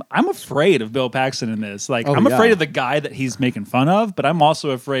 I'm afraid of Bill Paxton in this. Like, Oh, I'm yeah. afraid of the guy that he's making fun of, but I'm also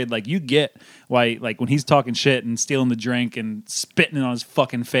afraid. Like, you get why, like, when he's talking shit and stealing the drink and spitting it on his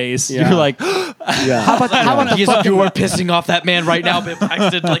fucking face, Yeah. you're like, Yeah. How about you are pissing off that man right now, Bill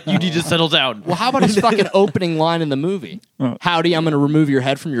Paxton. Like, you need to settle down. Well, how about his fucking opening line in the movie? Howdy, I'm going to remove your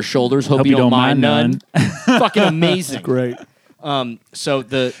head from your shoulders. Hope you don't mind none. Fucking amazing. Great. So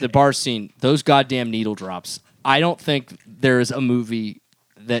the bar scene, those goddamn needle drops. I don't think there is a movie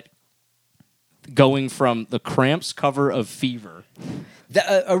that going from the Cramps cover of Fever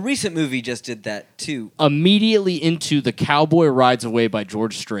A recent movie just did that too. immediately into The Cowboy Rides Away by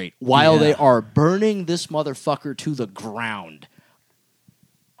George Strait while they are burning this motherfucker to the ground.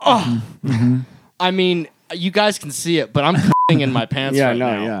 Oh. I mean, you guys can see it, but I'm in my pants Yeah, right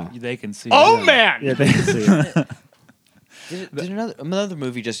no, now. yeah. they can see. Oh, it. man! Yeah, they can see it. Did another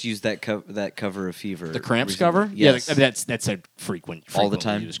movie just use that cover of Fever? The Cramps recently? cover? Yes. Yeah, that's a All the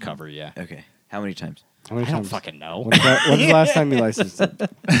time? used cover, yeah. Okay. How many times? How many I don't times? fucking know. When's the last time you licensed it?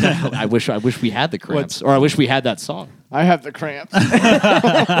 I wish we had the Cramps, or I wish we had that song. I have the cramps.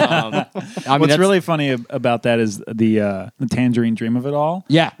 I mean, What's that's- really funny about that is the Tangerine Dream of it all.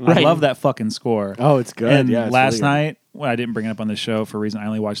 Yeah, I right. love that fucking score. Oh, it's good. And Yeah, it's last really good. night, well, I didn't bring it up on the show for a reason. I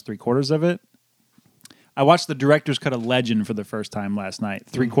only watched 3/4 of it. I watched the director's cut of Legend for the first time last night.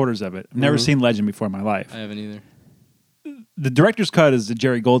 3/4 of it. I've never seen Legend before in my life. I haven't either. The director's cut is the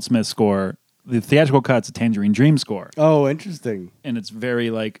Jerry Goldsmith score. The theatrical cut's a Tangerine Dream score, Oh, interesting. and it's very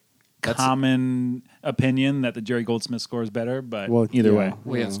like common opinion that the Jerry Goldsmith score is better. But Well, either yeah. way,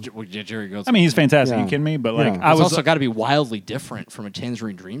 Well, yeah, Jerry Goldsmith. I mean, he's fantastic. Yeah. You kidding me? But Yeah. like, It's I it's was also got to be wildly different from a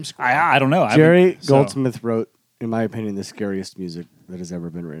Tangerine Dream score. I don't know. I Jerry haven't- so- Goldsmith wrote, in my opinion, the scariest music that has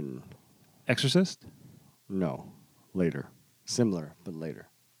ever been written. Exorcist. No, later. Similar, but later.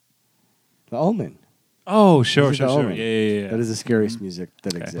 The Omen. Oh, sure, This is sure, The sure. Omen. Yeah. That is the scariest music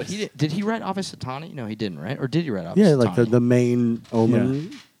that Okay. exists. But did he write Ave Satani? No, he didn't, right? Or did he write Ave Yeah, Satani? like the main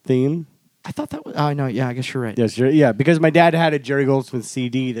Omen theme. I thought that was... Oh, no, yeah, I guess you're right. Yes, yeah, because my dad had a Jerry Goldsmith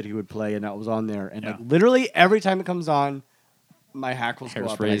CD that he would play, and that was on there. And like Yeah. literally every time it comes on, my hackles go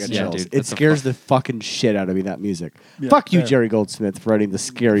Hairs up and I raise. get Yeah, chills. dude, It that's a scares the fucking shit out of me, that music. Yeah, Fuck you, fair. Jerry Goldsmith, for writing the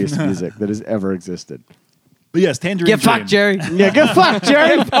scariest music that has ever existed. But yes, Tangerine Get Dream. fucked, Jerry. Yeah, good fuck,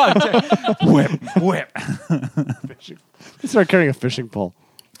 Jerry. Whip. Start carrying a fishing pole.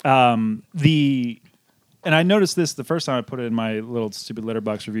 And I noticed this the first time I put it in my little stupid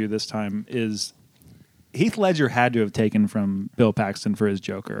letterbox review this time is Heath Ledger had to have taken from Bill Paxton for his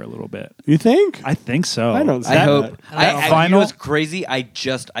Joker a little bit. You think? I think so. I don't see I that. hope. You Final- know what's crazy? I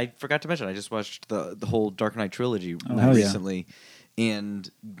forgot to mention. I just watched the whole Dark Knight trilogy hell yeah. recently, and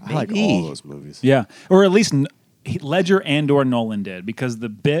I like maybe- all those movies. Yeah, or at least Ledger and/or Nolan did, because the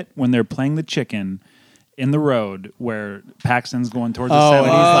bit when they're playing the chicken in the road where Paxton's going towards the Oh, set, and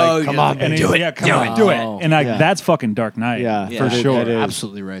and he's he's like, like, "Come on, and man, he's, do it, yeah, come on, do it, and Yeah. that's fucking Dark Knight, Yeah, for Yeah. sure. It is.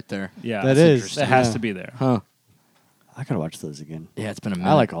 Absolutely right there. Yeah, That that's is. interesting. It has Yeah. to be there. Huh. I gotta watch those again. Yeah, it's been a minute.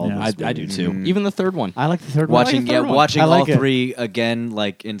 I like all Yeah. those. I do movies. too. Even the third one. I like the third one. Watching, I like the third one. watching I like all it. three again,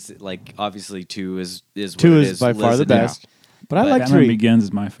 like obviously two is Two what it is by far lives the in there. best. But I like Batman three. Begins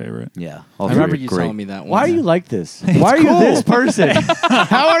is my favorite. Yeah, I all three remember are you great. telling me that one. Why are you like this? Why are you this person?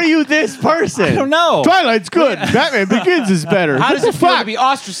 How are you this person? I don't know. Twilight's good. Batman Begins is better. How does it feel to Fuck. be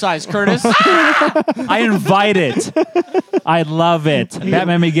ostracized, Curtis? I invite it. I love it.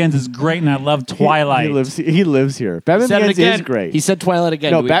 Batman Begins is great, and I love Twilight. He lives here. Batman Said it Begins again. is great. He said Twilight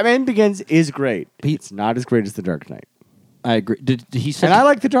again. no, Do we- Batman Begins is great. It's not as great as The Dark Knight. I agree. Did he say? And I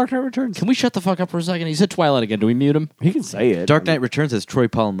like The Dark Knight Returns. Can we shut the fuck up for a second? He said Twilight again. Do we mute him? He can say it. Dark Knight Returns has Troy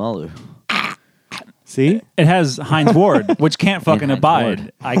Polamalu. See? It has Heinz Ward, which can't fucking Heinz abide.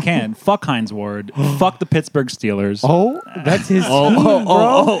 Ward. I can. Fuck Heinz Ward. Fuck the Pittsburgh Steelers. Oh, that's his team,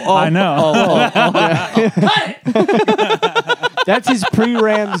 bro. I know. That's his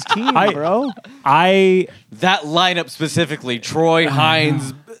pre-Rams team, I- bro. That lineup specifically: Troy,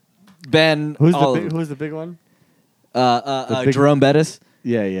 Hines, Ben. Who's all the who's the big one? big- Jerome Bettis.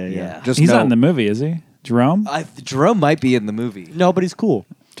 Yeah. Just He's know, not in the movie, is he? Jerome? Jerome might be in the movie. No, but he's cool.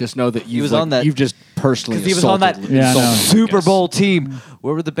 Just know that you've was on that- You've just personally 'Cause he was on that assaulted- Yeah, I know. insulted Super Lucas. Bowl team.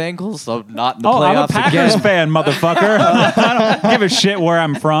 Where were the Bengals? So not in the Oh, I'm a playoffs Packers again. fan, motherfucker. I don't give a shit where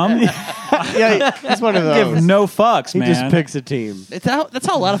I'm from. Yeah, he's one of those. Give no fucks, he man. just picks a team. That's how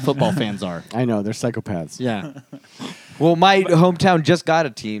a lot of football fans are. I know they're psychopaths. Yeah, Well, my hometown just got a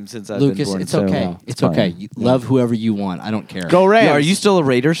team since I've Lucas, been born. it's so, okay. It's fine. okay. You love whoever you want. I don't care. Go Rams. Yeah, are you still a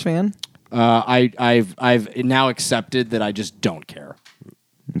Raiders fan? I've now accepted that I just don't care.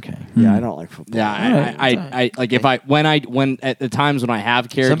 Okay. Yeah, I don't like football. Yeah, I like if when at the times when I have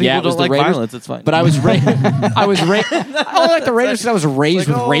cared. Some people yeah, it was don't the like Raiders, violence. It's fine. But I was raised. I like the Raiders because I was raised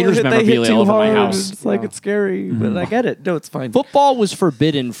with Raiders memorabilia all over my house. It's like it's scary, but I get it. No, it's fine. Football was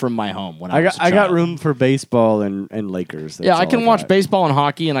forbidden from my home when I was a I got child. room for baseball and Lakers. That's Yeah, I all can watch got. baseball and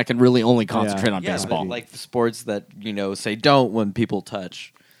hockey, and I can really only concentrate on Yeah, baseball. but like the sports that say don't when people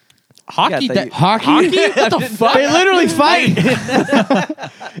touch. Hockey, Yeah, Hockey? what the fuck? They literally fight.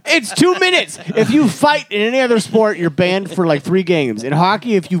 It's 2 minutes. If you fight in any other sport, you're banned for like 3 games. In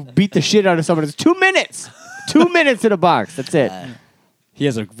hockey, if you beat the shit out of someone, it's 2 minutes. 2 minutes in a box. That's it. He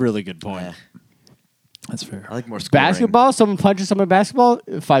has a really good point. That's fair. I like more scoring. Basketball, someone punches someone in basketball,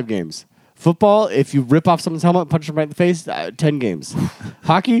 5 games. Football, if you rip off someone's helmet, punch them right in the face, 10 games.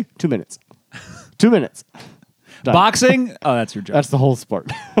 Hockey, 2 minutes. 2 minutes. Done. Boxing? Oh, that's your joke. That's the whole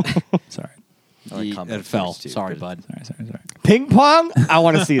sport. Sorry. I like combat It fell. sports, too, Sorry, 'cause- bud. Sorry. Ping pong, I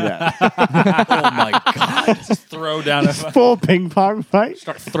want to see that. Oh my god! Throw down a Full ping pong fight.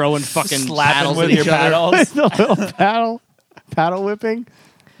 Start throwing fucking slapping paddles with at your each other. paddles. The little paddle whipping.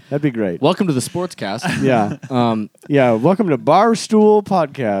 That'd be great. Welcome to the Sportscast. Yeah. Yeah. Welcome to Barstool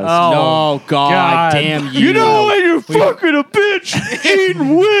Podcast. No, God, damn you! You know when you're fucking a bitch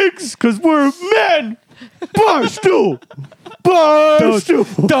eating wigs because we're men. Barstool.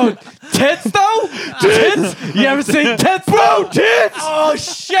 Barstool. Don't tits though. Tits. You ever seen tits, Bro, tits. Oh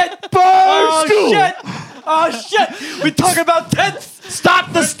shit! Barstool. Oh shit! Oh shit! We talking about tits.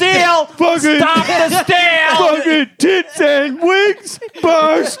 Stop the steal! Fucking, Stop the steal! fucking tits and wigs.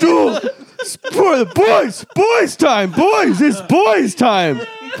 Barstool. For the boys. Boys time. Boys. It's boys time.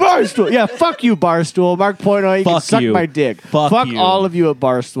 Barstool. Yeah, fuck you, Barstool. Mark Portnoy, you can Fuck suck you. my dick. Fuck you. all of you at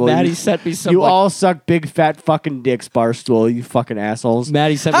Barstool. Maddie You- sent me some. You like, all suck big fat fucking dicks, Barstool. You fucking assholes.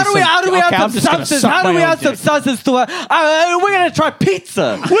 Maddie sent me How do we? some. How do we okay, I'm have some just gonna substance? suck How do my we own have some dick. substance to it? We're gonna try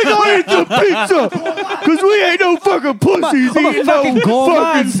pizza. We gonna eat some pizza, cause we ain't no fucking pussies eating no fucking gold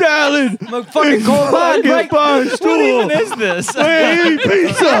fucking mine. salad. I'm a fucking gold mine, Fucking right? Barstool. What even is this? We ain't eat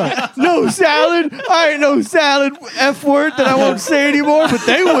pizza. No salad. I ain't no salad F word that I won't say anymore, but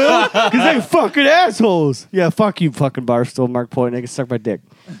they will, cause they fucking assholes. Yeah, fuck you, fucking Barstool. Mark Point, they can suck my dick.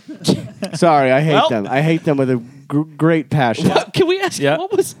 Sorry, I hate them. I hate them with a great passion. Can we ask? Yeah.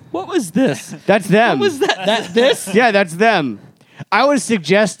 What was this? That's them. What was that? This? Yeah, that's them. I was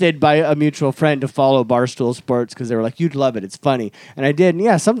suggested by a mutual friend to follow Barstool Sports because they were like, "You'd love it. It's funny." And I did. And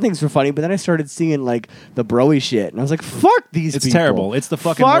yeah, some things were funny, but then I started seeing like the broy shit, and I was like, "Fuck these It's people." terrible. It's the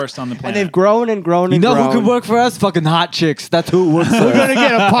fucking worst on the planet. And they've grown and grown You and know grown. who could work for us? Fucking hot chicks. That's who it works for. We're gonna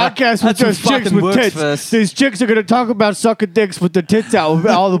get a podcast with That's who those chicks fucking with works tits. for us. These chicks are gonna talk about sucking dicks with their tits out.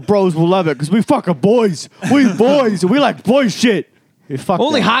 All the bros will love it because we fucking boys. We boys. We like boy shit. Hey, fuck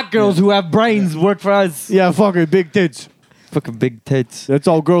Only them. hot girls who have brains work for us. Yeah, fucking big tits. Fucking big tits. That's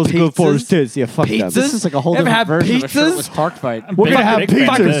all girls are good for is Pizzas? tits. Yeah, fuck them. Pizzas? This is like a whole Ever different have version of a pizzas? shirtless talk fight. We're gonna have Big fan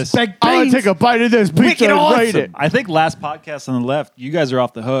of pizzas. this. I'm gonna take a bite of this pizza Wicked and awesome. rate it. I think last podcast on the left, you guys are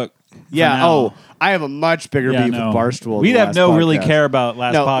off the hook. for Yeah. now. Oh, I have a much bigger beef with Barstool. We than have last no really podcast. care about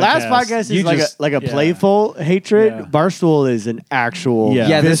last No, podcast. last podcast is You like just- a yeah. playful hatred. Yeah. Barstool is an actual Yeah.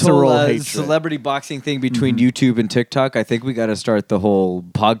 Yeah, this whole visceral hatred. celebrity boxing thing between YouTube and TikTok. I think we got to start the whole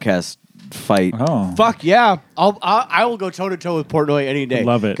podcast fight. Oh. Fuck yeah! I will go toe to toe with Portnoy any day.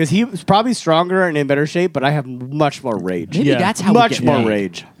 Love it. because he's probably stronger and in better shape, but I have much more rage. Maybe Yeah. that's how Much we get more paid.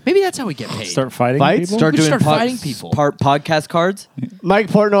 rage. Maybe that's how we get paid. Start fighting Fights? people? Start We doing start fighting people. podcast cards. Mike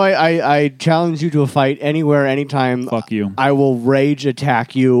Portnoy, I challenge you to a fight anywhere, anytime. Fuck you. I will rage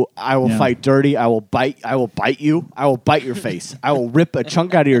attack you. I will Yeah. fight dirty. I will bite you. I will bite your face. I will rip a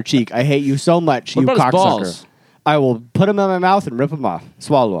chunk out of your cheek. I hate you so much, What you about his cocksucker. balls? I will put them in my mouth and rip them off.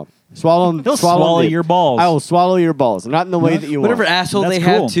 Swallow them. Swallow them. He'll swallow deep. your balls. I will swallow your balls. Not in the way that you Whatever want. asshole That's they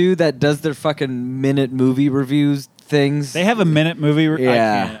cool. have too that does their fucking minute movie reviews things. They have a minute movie.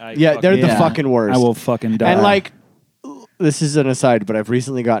 Yeah. Yeah, they're the Yeah. fucking worst. I will fucking die. And like, this is an aside, but I've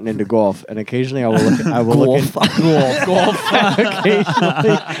recently gotten into golf, and occasionally I will look. I will look at golf.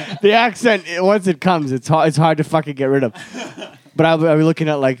 Occasionally, the accent once it comes, it's hard to fucking get rid of. But I'll be looking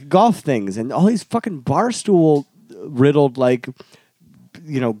at like golf things and all these fucking Barstool riddled like,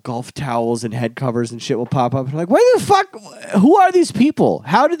 golf towels and head covers and shit will pop up. And I'm like, where the fuck? Who are these people?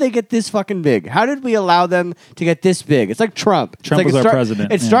 How did they get this fucking big? How did we allow them to get this big? It's like Trump. It's Trump like was our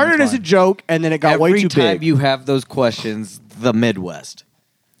president. It Yeah, started that's as a why. joke, and then it got way Every too time big. you have those questions, the Midwest.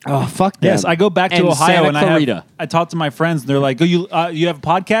 Oh, fuck them. Yes, I go back to And Ohio Santa and Clarita. I talk to my friends and they're like, "Oh, you have a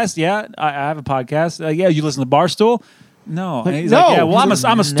podcast? Yeah, I have a podcast. Yeah, you listen to Barstool? No, and he's no. like, yeah. Well, I'm a No.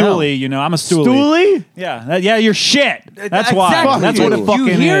 stoolie. I'm a stoolie. Stoolie? Yeah, yeah, you're shit. That's why. Exactly. That's what it You fucking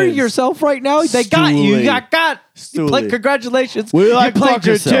You hear is. yourself right now? They got you. You Stoolie. got. You Stoolie. played, congratulations. We You like played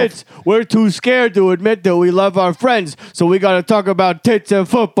fucking yourself. tits. We're too scared to admit that we love our friends, so we got to talk about tits and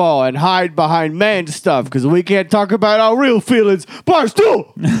football and hide behind man stuff because we can't talk about our real feelings.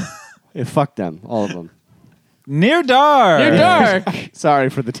 Barstool! Yeah, fuck them, all of them. Near dark. Near dark. Sorry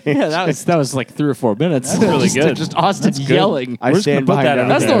for the tangent. Yeah, that was like 3 or 4 minutes. That's really good. Just Austin good. yelling. I We're just stand gonna put behind that out everything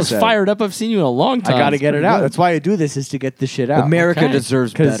That's the I most said. fired up I've seen you in a long time. I got to It's get it pretty out. good. That's why I do this, is to get this shit out. America Okay.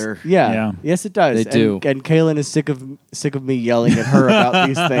 deserves 'Cause- better. Yeah. Yeah. Yes, it does. They do. And Kaylin is sick of me yelling at her about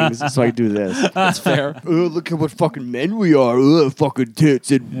these things, so I do this. That's fair. Look at what fucking men we are. Fucking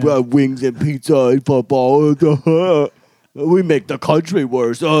tits and wings and pizza and football. We make the country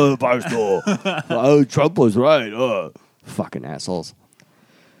worse. Barstool. Trump was right. Fucking assholes.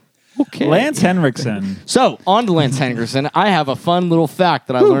 Okay. Lance Henriksen. So, on to Lance Henriksen. I have a fun little fact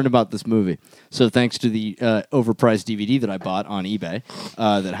that I learned about this movie. So, thanks to the overpriced DVD that I bought on eBay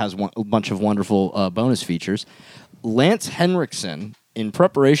that has a bunch of wonderful bonus features, Lance Henriksen, in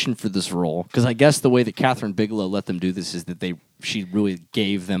preparation for this role, because I guess the way that Catherine Bigelow let them do this is that she really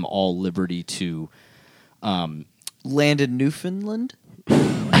gave them all liberty to... Land in Newfoundland?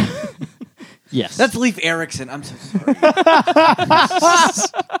 Yes. That's Leif Erikson. I'm so sorry.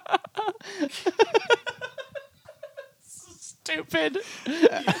 stupid.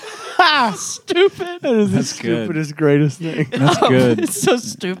 Stupid. That is That's the good. stupidest, greatest thing. That's good. It's so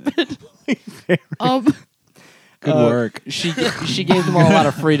stupid. Good work. She gave them all a lot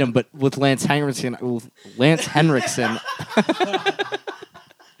of freedom, but with Lance Henriksen,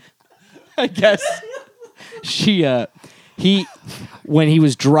 I guess when he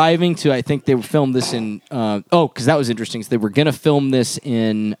was driving to, I think they filmed this in because that was interesting. So they were gonna film this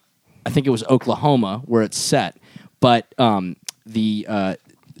in, I think it was Oklahoma where it's set, but It's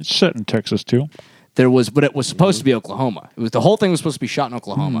set in Texas too. but it was supposed to be Oklahoma. The whole thing was supposed to be shot in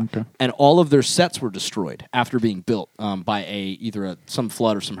Oklahoma, okay. and all of their sets were destroyed after being built by either some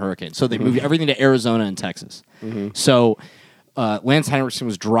flood or some hurricane. So they moved everything to Arizona and Texas. So Lance Henriksen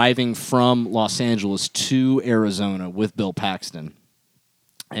was driving from Los Angeles to Arizona with Bill Paxton,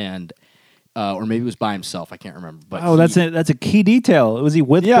 and or maybe it was by himself. I can't remember. But That's a key detail. Was he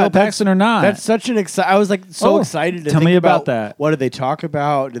with Yeah, Bill that's- Paxton or not? That's such an I was like so excited to tell think me about about that. What did they talk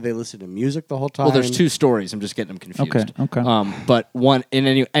about? Did they listen to music the whole time? Well, there's two stories. I'm just getting them confused. Okay. But one,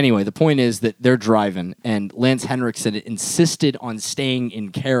 anyway, the point is that they're driving, and Lance Henriksen insisted on staying in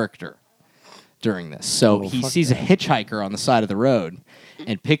character during this. So he sees a hitchhiker on the side of the road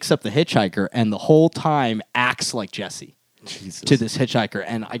and picks up the hitchhiker, and the whole time acts like Jesse to this hitchhiker.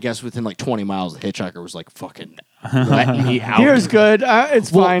 And I guess within like 20 miles, the hitchhiker was like, fucking let me out. Here's good.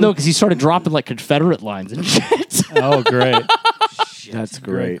 It's Well, fine. no, because he started dropping like Confederate lines and shit. oh, great. That's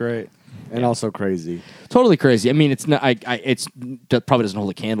great. Great. And also crazy. Totally crazy. I mean, it's not. That probably doesn't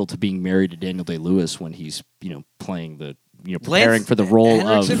hold a candle to being married to Daniel Day-Lewis when he's playing the preparing for the role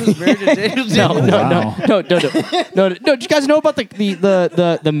Henriksen of. was married to Daniel No. Did you guys know about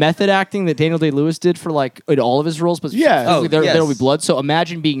the method acting that Daniel Day-Lewis did for like in all of his roles? But Yeah. specifically Oh, yes. There'll Be Blood. So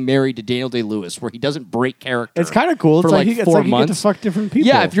imagine being married to Daniel Day-Lewis, where he doesn't break character. It's kind of cool. for It's like, like it's 4 like you get months. to fuck different people.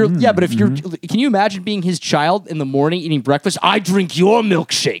 Yeah, but if you're, can you imagine being his child in the morning eating breakfast? I drink your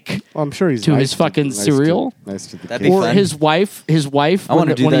milkshake. Well, I'm sure he's to nice his fucking nice cereal? Nice to the That'd kid. be Or fun. his wife I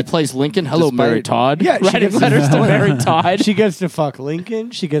wanna do when he that plays Lincoln. Hello, despite- Mary Todd. Yeah, she writing gets- letters to Mary Todd. She gets to fuck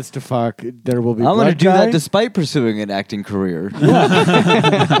Lincoln. She gets to fuck There Will Be I'm Blood going to do guy. that despite pursuing an acting career.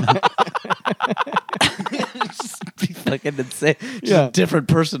 Just be fucking insane. Just Yeah. a different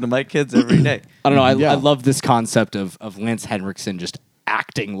person to my kids every day. I don't know. I Yeah. love this concept of Lance Henriksen just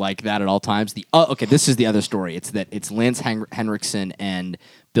acting like that at all times. Okay, this is the other story. It's Lance Henriksen and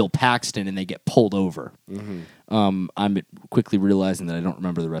Bill Paxton, and they get pulled over. I'm quickly realizing that I don't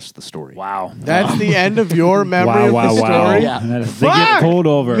remember the rest of the story. Wow. That's the end of your memory of the story. Yeah. They Fuck get pulled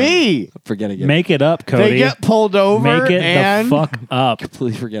over. Me. I'm forgetting it. Make it up, Cody. They get pulled over. Make it and the fuck up.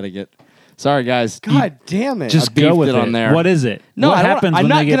 Completely forgetting it. Sorry, guys. God damn it. Just beefed go with it on there. What is it? No, what I don't- happens I'm when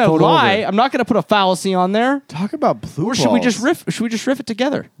not they get gonna pulled lie. over? I'm not gonna put a fallacy on there. talk about blue Or should we just balls. riff? Should we just riff it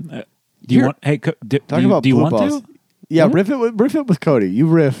together? Do you Here- want? Hey, do Talk you, about do you blue want balls. to? Yeah, riff it with Cody. You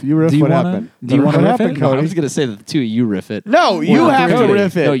riff. Do you what wanna- happened. do you What wanna riff happened, it? No, I Cody? was gonna say that the two of you riff it. No, you have to Cody.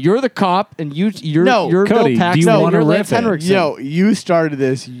 riff it. No, you're the cop, and you're No, you're Cody, do Bill Paxton. you and wanna you're riff Lance it? Henriksen. No, you started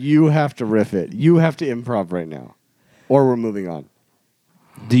this. You have to riff it. You have to improv right now, or we're moving on.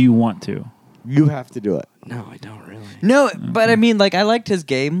 Do you want to? You have to do it. No, I don't really. No, but I mean, like, I liked his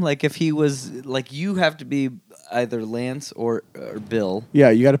game. Like, if he was, like, you have to be either Lance or Bill.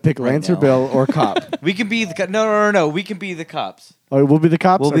 Yeah, you got to pick Lance or now. Bill or cop. We can be the no. We can be the cops. Oh, we'll be the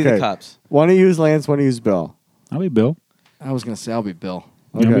cops. We'll be the Okay. cops. One to use Lance, one to use Bill. I'll be Bill. I was gonna say I'll be Bill.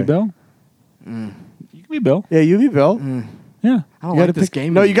 You want to Okay. be Bill? You can be Bill. Yeah, you be Bill. Yeah. I don't You like gotta this pick,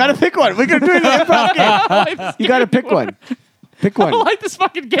 game. No, you got to pick one. We're gonna do an improv game. You got to pick one. Pick I one. don't like this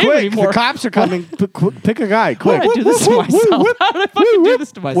fucking game Quick, anymore. the cops are coming. Pick a guy. How Quick. did I do this to myself? How did I fucking do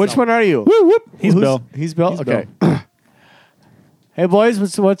this to myself? Which one are you? He's Who's- Bill. He's Bill. He's Okay. Hey boys,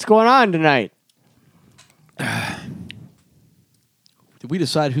 what's going on tonight? Did we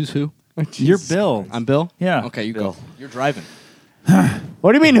decide who's who? You're Bill. I'm Bill. Yeah. Okay, you Bill. go. You're driving.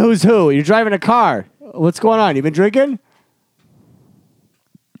 What do you mean who's who? You're driving a car. What's going on? You been drinking?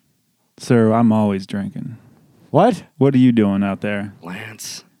 Sir, I'm always drinking. What? What are you doing out there?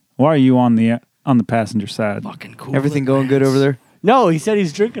 Lance, Why are you on the passenger side? fucking cool. Everything going good over there? No, he said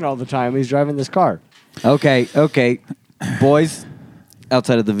he's drinking all the time. He's driving this car. Okay. Boys,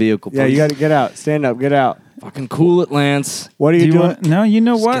 outside of the vehicle, Yeah, please. you got to get out. Stand up. Get out. Fucking cool it, Lance. What are Do you you doing? want, no, you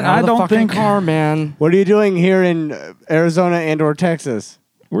know Just what? get out I of the don't fucking think car, man. What are you doing here in Arizona and/or Texas?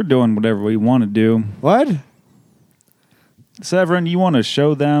 we're doing whatever we want to do. What? Severin, you want to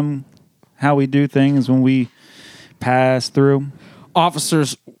show them how we do things when we pass through?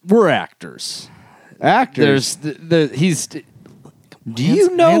 Officers, we're actors. Actors. There's he's. Do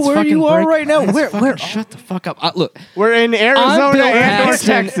you know where you are right now? Where? Shut the fuck up. Look, We're in I'm Arizona Bill and/or Paxton.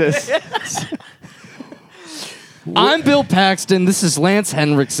 Texas. I'm Bill Paxton. This is Lance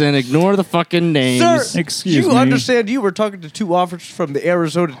Henriksen. Ignore the fucking names. Sir, Excuse you me. understand you were talking to two officers from the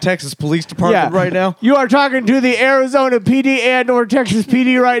Arizona, Texas Police Department right now? You are talking to the Arizona PD and/or Texas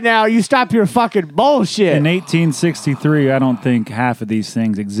PD right now. You stop your fucking bullshit. In 1863, I don't think half of these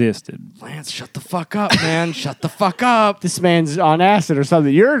things existed. Lance, shut the fuck up, man. Shut the fuck up. This man's on acid or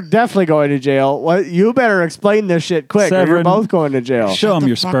something. You're definitely going to jail. What? You better explain this shit quick, or you're Severin, both going to jail. Show them the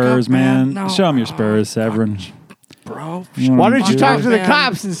your fuck spurs, up, man. man. No. Show them your spurs, Severin. Bro, Why don't you talk to the man.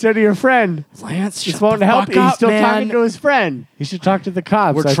 cops instead of your friend? Lance, This shut won't the help fuck you. He's up, still man. talking to his friend. He should talk to the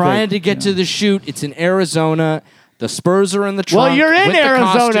cops. We're I trying think. to get to the shoot. It's in Arizona. The Spurs are in the trunk. Well, you're in with the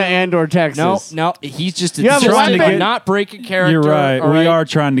Arizona costume. and/or Texas. No, he's just You have a trying to weapon. not break a character. You're right. all We are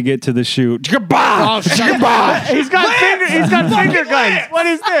trying to get to the shoot. Oh, shut up. He's got finger guns. What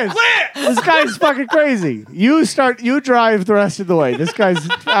is this? This guy's fucking crazy. You drive the rest of the way. This guy's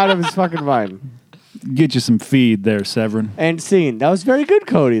out of his fucking mind. Get you some feed there, Severin. And scene. That was very good,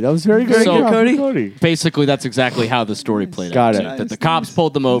 Cody. That was very good. So, job, Cody? Basically, that's exactly how the story played Got out. it. too. That the cops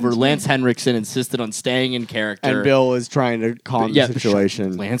pulled them over. Lance Henriksen insisted on staying in character. And Bill was trying to calm the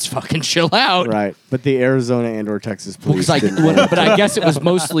situation. Lance, fucking chill out. Right. But the Arizona and/or Texas police didn't want But I guess it was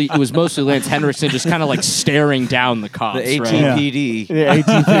mostly Lance Henriksen just kind of like staring down the cops. The right? ATPD. The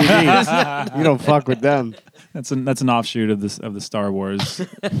ATPD. You don't fuck with them. That's an offshoot of the Star Wars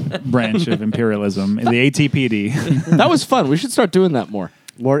branch of imperialism. The ATPD. That was fun. We should start doing that more.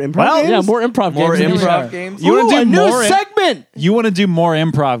 More improv games? Yeah, more improv More games. improv games. You want to do a new more segment? You want to do more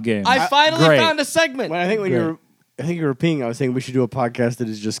improv games? I finally Great. found a segment. When you were peeing, I was saying we should do a podcast that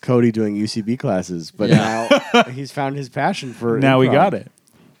is just Cody doing UCB classes. But Yeah. now he's found his passion for Now we improv. got it.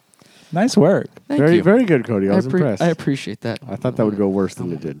 Nice work. Thank Very, you. very good, Cody. I was impressed. I appreciate that. I thought that would go worse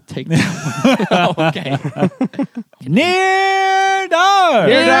than it did. Take that. Okay. Near dark.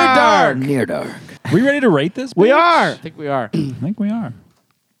 Near dark. Near dark. We ready to rate this? We bitch? are. I think we are. I think we are.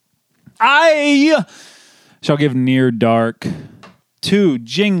 I shall give Near Dark 2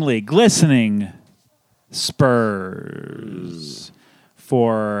 jingly, glistening spurs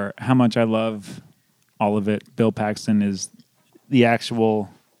for how much I love all of it. Bill Paxton is the actual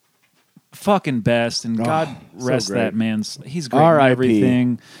fucking best, and God so rest great. that man's. He's great in R.I.P..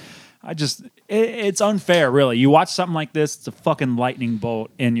 everything. It's unfair, really. You watch something like this, it's a fucking lightning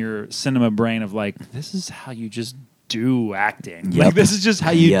bolt in your cinema brain of like, this is how you just do acting. Yep. Like, this is just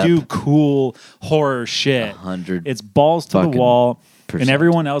how you Yep. do cool horror shit. 100 It's balls to the fucking wall, and percent.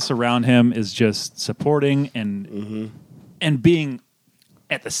 everyone else around him is just supporting and being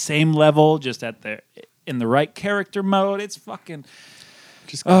at the same level, just in the right character mode. It's fucking.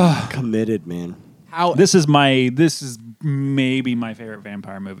 Just committed, man. This is maybe my favorite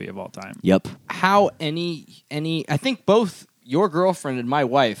vampire movie of all time. Yep. How any I think both your girlfriend and my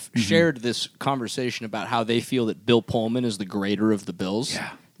wife shared this conversation about how they feel that Bill Pullman is the greater of the Bills.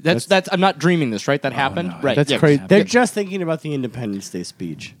 Yeah. That's I'm not dreaming this, right? That happened? no, Right. That's yeah. crazy. They're Yeah. just thinking about the Independence Day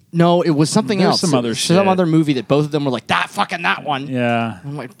speech. No, it was something There's else. some other Some shit. other movie that both of them were like, that one. Yeah.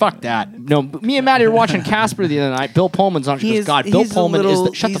 I'm like, fuck that. No, me and Maddie were watching Casper the other night. Bill Pullman's on. She goes, He's- God, Bill he's a Pullman is little-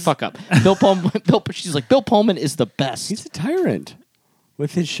 the... Shut the he's- fuck up. Bill Pullman... she's like, Bill Pullman is the best. He's a tyrant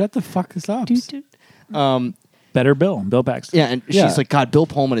with his shut the fuck up. Better Bill Paxton. Yeah, and Yeah. she's like, God, Bill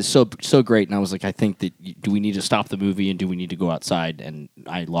Pullman is so great. And I was like, I think that do we need to stop the movie and do we need to go outside? And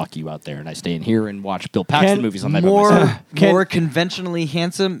I lock you out there and I stay in here and watch Bill Paxton movies on that by myself. More conventionally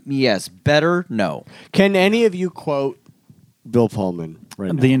handsome, yes. Better, no. Can any of you quote Bill Pullman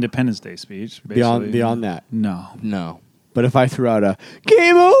right now? The Independence Day speech. Basically. Beyond that. No. No. But if I threw out a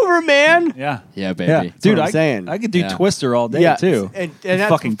game over, man. Yeah. Yeah, baby. Yeah. Dude, what I'm saying. I could do Yeah. Twister all day Yeah, too. and You that's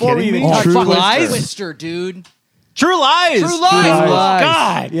fucking before we kidding even me? touch True Twister. Lies? Twister, dude. True Lies. True Lies. Lies.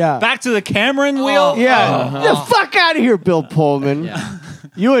 God. Yeah. Back to the Cameron wheel. Yeah. The fuck out of here, Bill Pullman. Yeah.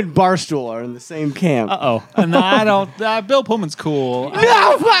 You and Barstool are in the same camp. Oh, and I don't. Bill Pullman's cool.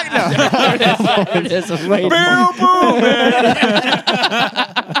 No, fuck no. There it is. Wait. Bill Pullman.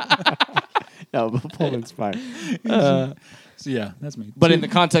 No, Bill Pullman's fine. So yeah, that's me. But in the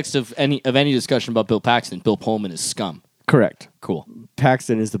context of any discussion about Bill Paxton, Bill Pullman is scum. Correct. Cool.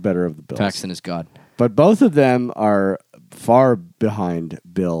 Paxton is the better of the Bills. Paxton is God. But both of them are far behind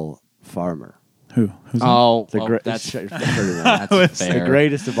Bill Farmer. Who's Oh, That's that's the fair.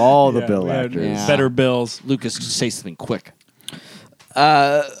 greatest of all the Bill we had actors. Yeah. better Bills. Lucas, say something quick.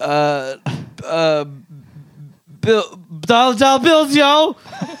 Dollar bills, yo.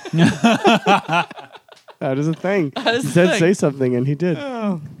 That is a thing. He a said thing. say something, and he did.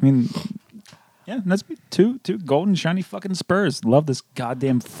 I mean, yeah, that's me. Two golden shiny fucking Spurs. Love this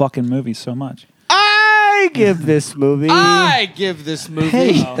goddamn fucking movie so much. I give this movie. I give this movie.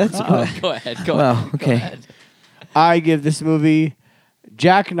 Hey, that's Go ahead. Go Wow, ahead. okay. Go ahead. I give this movie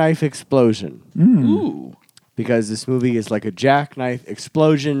Jackknife Explosion Ooh. because this movie is like a jackknife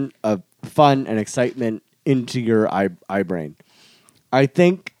explosion of fun and excitement into your eye brain. I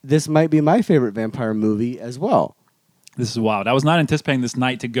think this might be my favorite vampire movie as well. This is wild. I was not anticipating this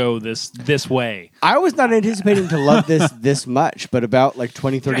night to go this way. I was not anticipating to love this much, but about like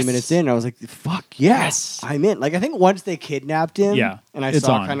 20, 30 minutes in, I was like, fuck yes, I'm in. Like, I think once they kidnapped him Yeah, and I it's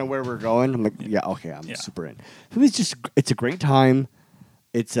saw on. kind of where we're going, I'm like, yeah, okay, I'm Yeah. super in. It was just, it's a great time.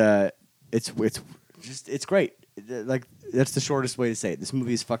 It's great. Like, that's the shortest way to say it. This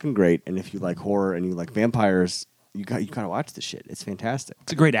movie is fucking great. And if you like horror and you like vampires, You got to watch this shit. It's fantastic.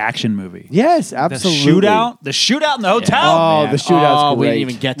 It's a great action movie. Yes, absolutely. The shootout in the hotel. Oh, man. the shootout's Oh, we great. didn't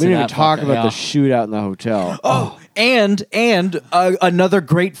even get to We didn't that even talk fucking- about the yeah. shootout in the hotel. Oh, and another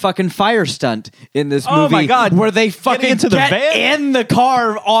great fucking fire stunt in this Oh movie. my God. Where they Getting fucking into the get van? in the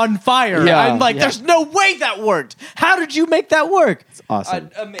car on fire. Yeah. I'm like, Yeah. there's no way that worked. How did you make that work? It's awesome.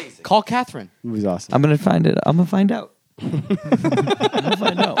 Amazing. Call Catherine. It was awesome. I'm gonna find it. I'm gonna find out. I'm gonna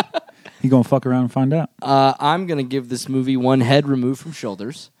find out. You gonna fuck around and find out? I'm gonna give this movie one head removed from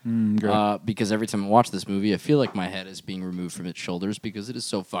shoulders. Great. Because every time I watch this movie, I feel like my head is being removed from its shoulders because it is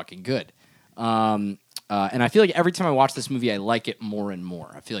so fucking good. And I feel like every time I watch this movie, I like it more and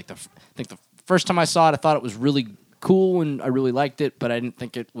more. I feel like I think the first time I saw it, I thought it was really cool and I really liked it, but I didn't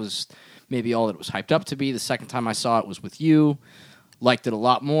think it was maybe all that it was hyped up to be. The second time I saw it was with you, liked it a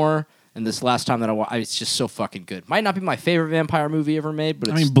lot more. And this last time that I watched, it's just so fucking good. Might not be my favorite vampire movie ever made, but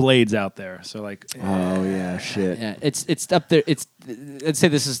I it's mean, Blade's out there, so like, Oh yeah, shit. yeah, it's up there. I'd say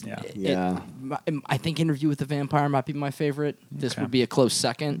this is. Yeah. Yeah. I think Interview with the Vampire might be my favorite. This Okay. would be a close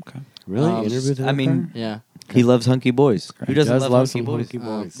second. Okay. Really? Um, Interview with the I mean, Vampire? Yeah. He loves hunky boys. Who doesn't does love, love hunky some boys? hunky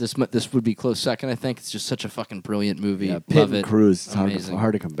boys. This would be close second. I think it's just such a fucking brilliant movie. Yeah, Pitt Love and it. Cruz. It's Amazing.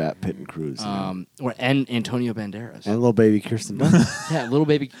 hard to combat Pitt and Cruz. And Antonio Banderas. and little baby Kirsten Dunst. Yeah, little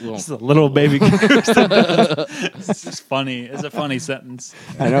baby. Well, it's a little baby. It's just funny. It's a funny sentence.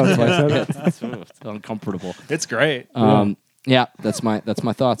 I know. That's why I said it. it's uncomfortable. It's great. Yeah, that's my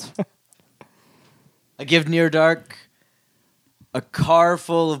thoughts. I give Near Dark a car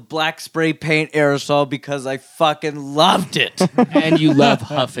full of black spray paint aerosol because I fucking loved it. And you love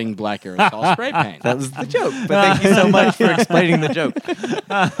huffing black aerosol spray paint. That was the joke. But thank you so much for explaining the joke.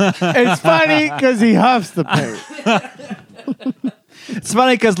 It's funny because he huffs the paint. It's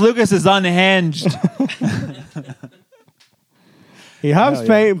funny because Lucas is unhinged. He huffs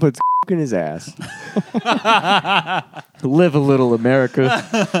paint and puts in his ass. Live a little, America.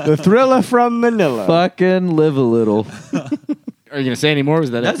 The thriller from Manila. Fucking live a little. Are you gonna say any more?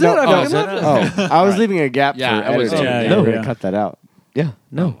 Was that That's it? it. I Oh, fucking is that loved it? it. Oh, I was leaving a gap Yeah, for I was editing. too. Yeah, No, we're gonna yeah. cut that out. Yeah,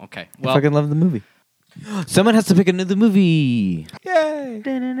 no. Okay. I Well, fucking love the movie. Someone has to pick another movie. Yay!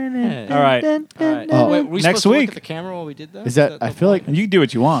 All right. all right. Oh. Wait, were we Next supposed to look week. at the camera while we did that? Is that? I feel like. And you can do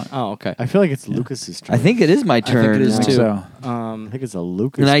what you want. Oh, okay. I feel like it's Lucas's turn. I think it is my turn. it is I think too. so. I think it's a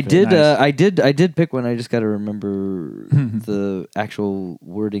Lucas. And I pick. did, Nice. I did pick one. I just got to remember the actual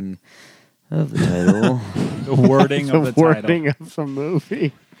wording of the title. The wording the of the wording title. of the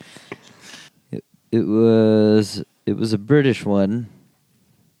movie. It was a British one.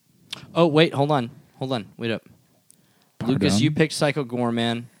 Oh, wait, hold on. Wait up. Lucas, Pardon? you picked Psycho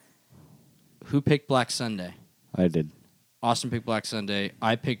Gorman. Who picked Black Sunday? I did. Austin picked Black Sunday.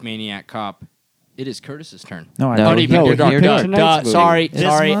 I picked Maniac Cop. It is Curtis's turn. No, I No, Oh, don't. you no, picked Near he Dark. picked tonight's movie. Sorry. This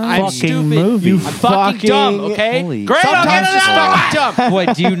my I'm fucking stupid. movie. You I'm fucking dumb, okay? Holy- Great, Sometimes okay, it's fucking dumb.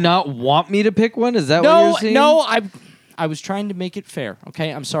 What, do you not want me to pick one? Is that what No, you're saying? no, I was trying to make it fair,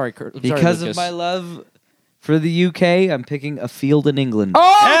 okay? I'm sorry, Kurt. I'm sorry, Because of Lucas. my love for the UK, I'm picking A Field in England.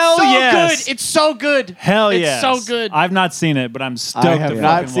 Oh, Hell it's so yes. good. It's so good. Hell it's yes. so good. I've not seen it, but I'm stoked I have to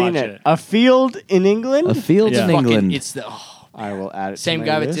not fucking seen watch it. A Field in England. A Field Yeah. in England. It's the I will add it. Same to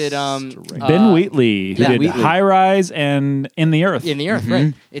guy my that did, list. Ben Wheatley, who yeah, did Wheatley. High Rise and In the Earth. in the Earth,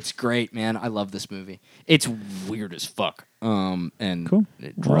 right? It's great, man. I love this movie. It's weird as fuck. And Cool.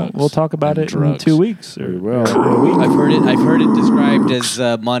 drugs. We'll talk about and it in drugs. 2 weeks. Or, We will. I've heard it described as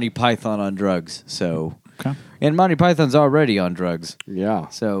Monty Python on drugs. So, Okay. and Monty Python's already on drugs. Yeah.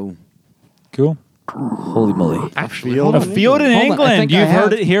 So, Cool. holy moly! Field A in Field in Hold on, I England. think I You've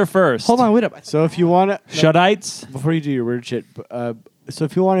heard have- it here first. Hold on, wait up. So if you want to, Shuddites. before you do your weird shit, so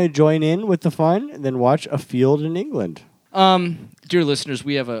if you want to join in with the fun, then watch A Field in England. Dear listeners,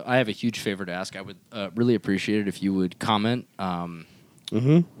 I have a huge favor to ask. I would really appreciate it if you would comment,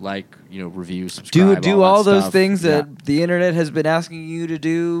 like, review, subscribe. Do all that those stuff. things Yeah. that the internet has been asking you to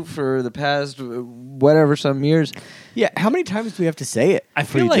do for the past whatever some years. Yeah. How many times do we have to say it? I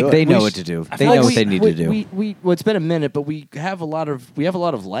before feel you like do it? They know We what sh- to do. I They feel know like what they need to do. Well, it's been a minute, but we have a lot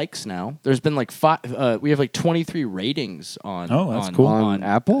of likes now. There's been like we have like 23 ratings on. Oh, that's cool. On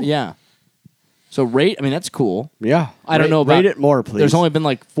Apple? Yeah. So rate. I mean, that's cool. Yeah. I don't know about Rate it more, please. There's only been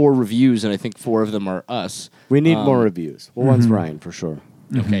like 4 reviews, and I think 4 of them are us. We need more reviews. Well, one's Ryan for sure.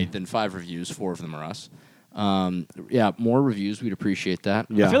 Okay, then 5 reviews, 4 of them are us. Yeah, more reviews. We'd appreciate that.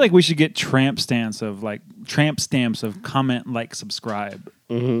 Yeah. I feel like we should get tramp stamps of comment, like, subscribe.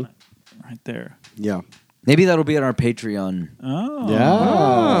 Mhm. Right there. Yeah. Maybe that'll be on our Patreon. Oh.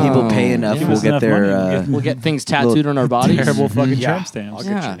 Yeah. People pay enough, Give we'll us get enough their. money, we'll get- We'll get things tattooed on our bodies. Terrible fucking Yeah. tramp stamps. I'll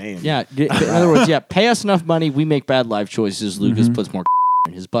get Yeah, your name. yeah. In other words, yeah. Pay us enough money. We make bad life choices. Lucas puts more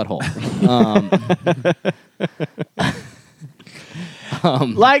in his butthole.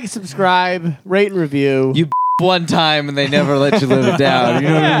 Like, subscribe, rate, and review. You one time and they never let you live it down. You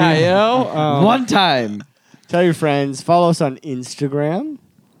know what I mean? you know? One time. Tell your friends. Follow us on Instagram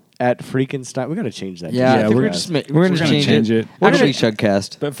at Freakenstein. We got to change that. Yeah, Yeah, I think we're we're gonna- just We're going to gonna change, change it. Actually,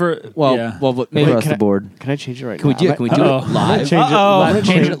 Shudcast. But for well, yeah. maybe Across the board. Can I change it right can we now? do it? Can we do Uh-oh. it live? Change it. Uh-oh. I'm gonna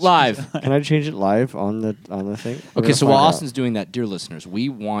Change it live. Can I change it live on the thing? We're Okay, gonna so while find out. Austin's doing that, dear listeners, we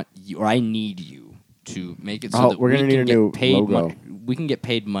want you, or I need you to make it so Oh, that we're we gonna can need a get new paid logo. money. We can get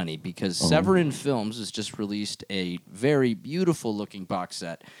paid money because Severin Films has just released a very beautiful looking box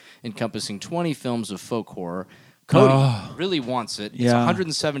set encompassing 20 films of folk horror. Cody really wants it. It's Yeah.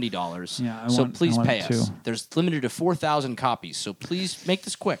 $170. Yeah, I so want- please I want pay it us. too. There's limited to 4,000 copies. So please make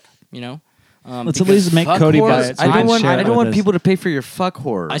this quick. You know. Let's at because least make Fuck Cody buy horrors? it. so I we don't can want. share I it don't with want us. people to pay for your fuck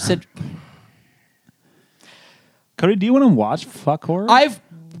horror. I said Cody, do you want to watch fuck horror? I've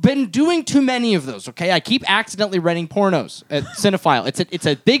been doing too many of those. Okay, I keep accidentally renting pornos at Cinephile. It's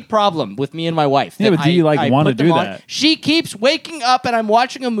a big problem with me and my wife. Yeah, that but do you, like, I wanna put them do on. that? She keeps waking up and I'm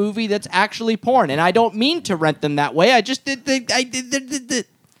watching a movie that's actually porn, and I don't mean to rent them that way. I just did. The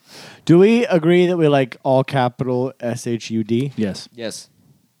Do we agree that we like all capital SHUD? yes. Yes.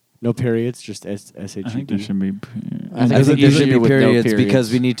 No periods, just I think SHUD. there should be. I think I think there you should be with no periods periods.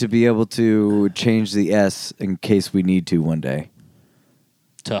 because we need to be able to change the S in case we need to one day.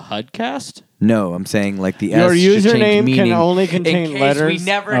 To HUDcast? No, I'm saying like the Your S should change username meaning. can only contain letters.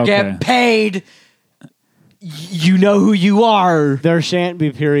 Okay. get paid. You know who you are. There shan't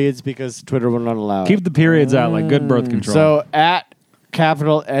be periods because Twitter will not allow Keep it. the periods out, like good birth control. So at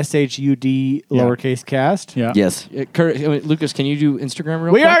capital SHUD lowercase cast. yeah. Yes. Lucas, can you do Instagram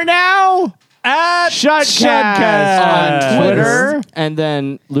real We quick? are now At Shudcast on Twitter. And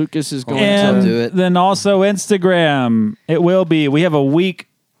then Lucas is going and to do it. then also Instagram. It will be. We have a week.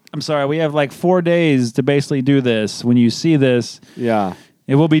 I'm sorry. We have like 4 days to basically do this. When you see this, Yeah.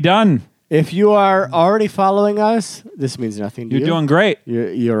 it will be done. If you are already following us, this means nothing to You're you. doing great.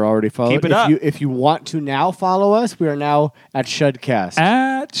 You're already following. Keep it up. If you want to now follow us, we are now at Shudcast.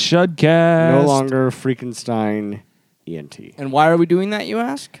 At Shudcast. No longer Freakenstein ENT. And why are we doing that, you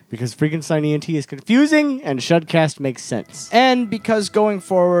ask? Because Freakenstein ENT is confusing and Shudcast makes sense. And because going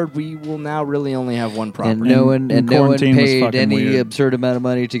forward, we will now really only have one property. And no one quarantine was paid fucking any weird. absurd amount of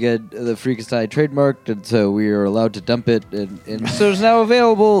money to get the Freakenstein trademarked, and so we are allowed to dump it. And so it's now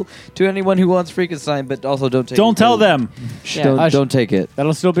available to anyone who wants Freakenstein, but also don't take. Don't it tell to- them. Yeah. Don't take it.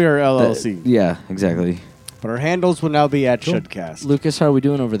 That'll still be our LLC. Yeah, exactly. But our handles will now be at Shudcast. Lucas, how are we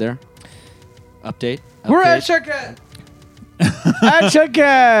doing over there? Update. We're at Update? Shudcast. At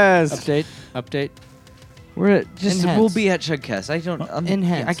Shudcast! Update. We're at just. Enhance. We'll be at Shudcast. I don't.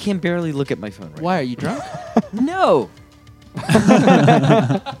 Enhance. I can barely look at my phone right Why are you drunk? now. No.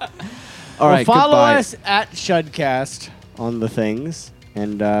 All right. Follow goodbye. us at Shudcast on the things,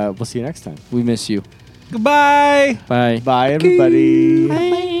 and we'll see you next time. We miss you. Goodbye. Bye. Bye, everybody.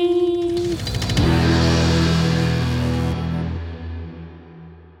 Bye.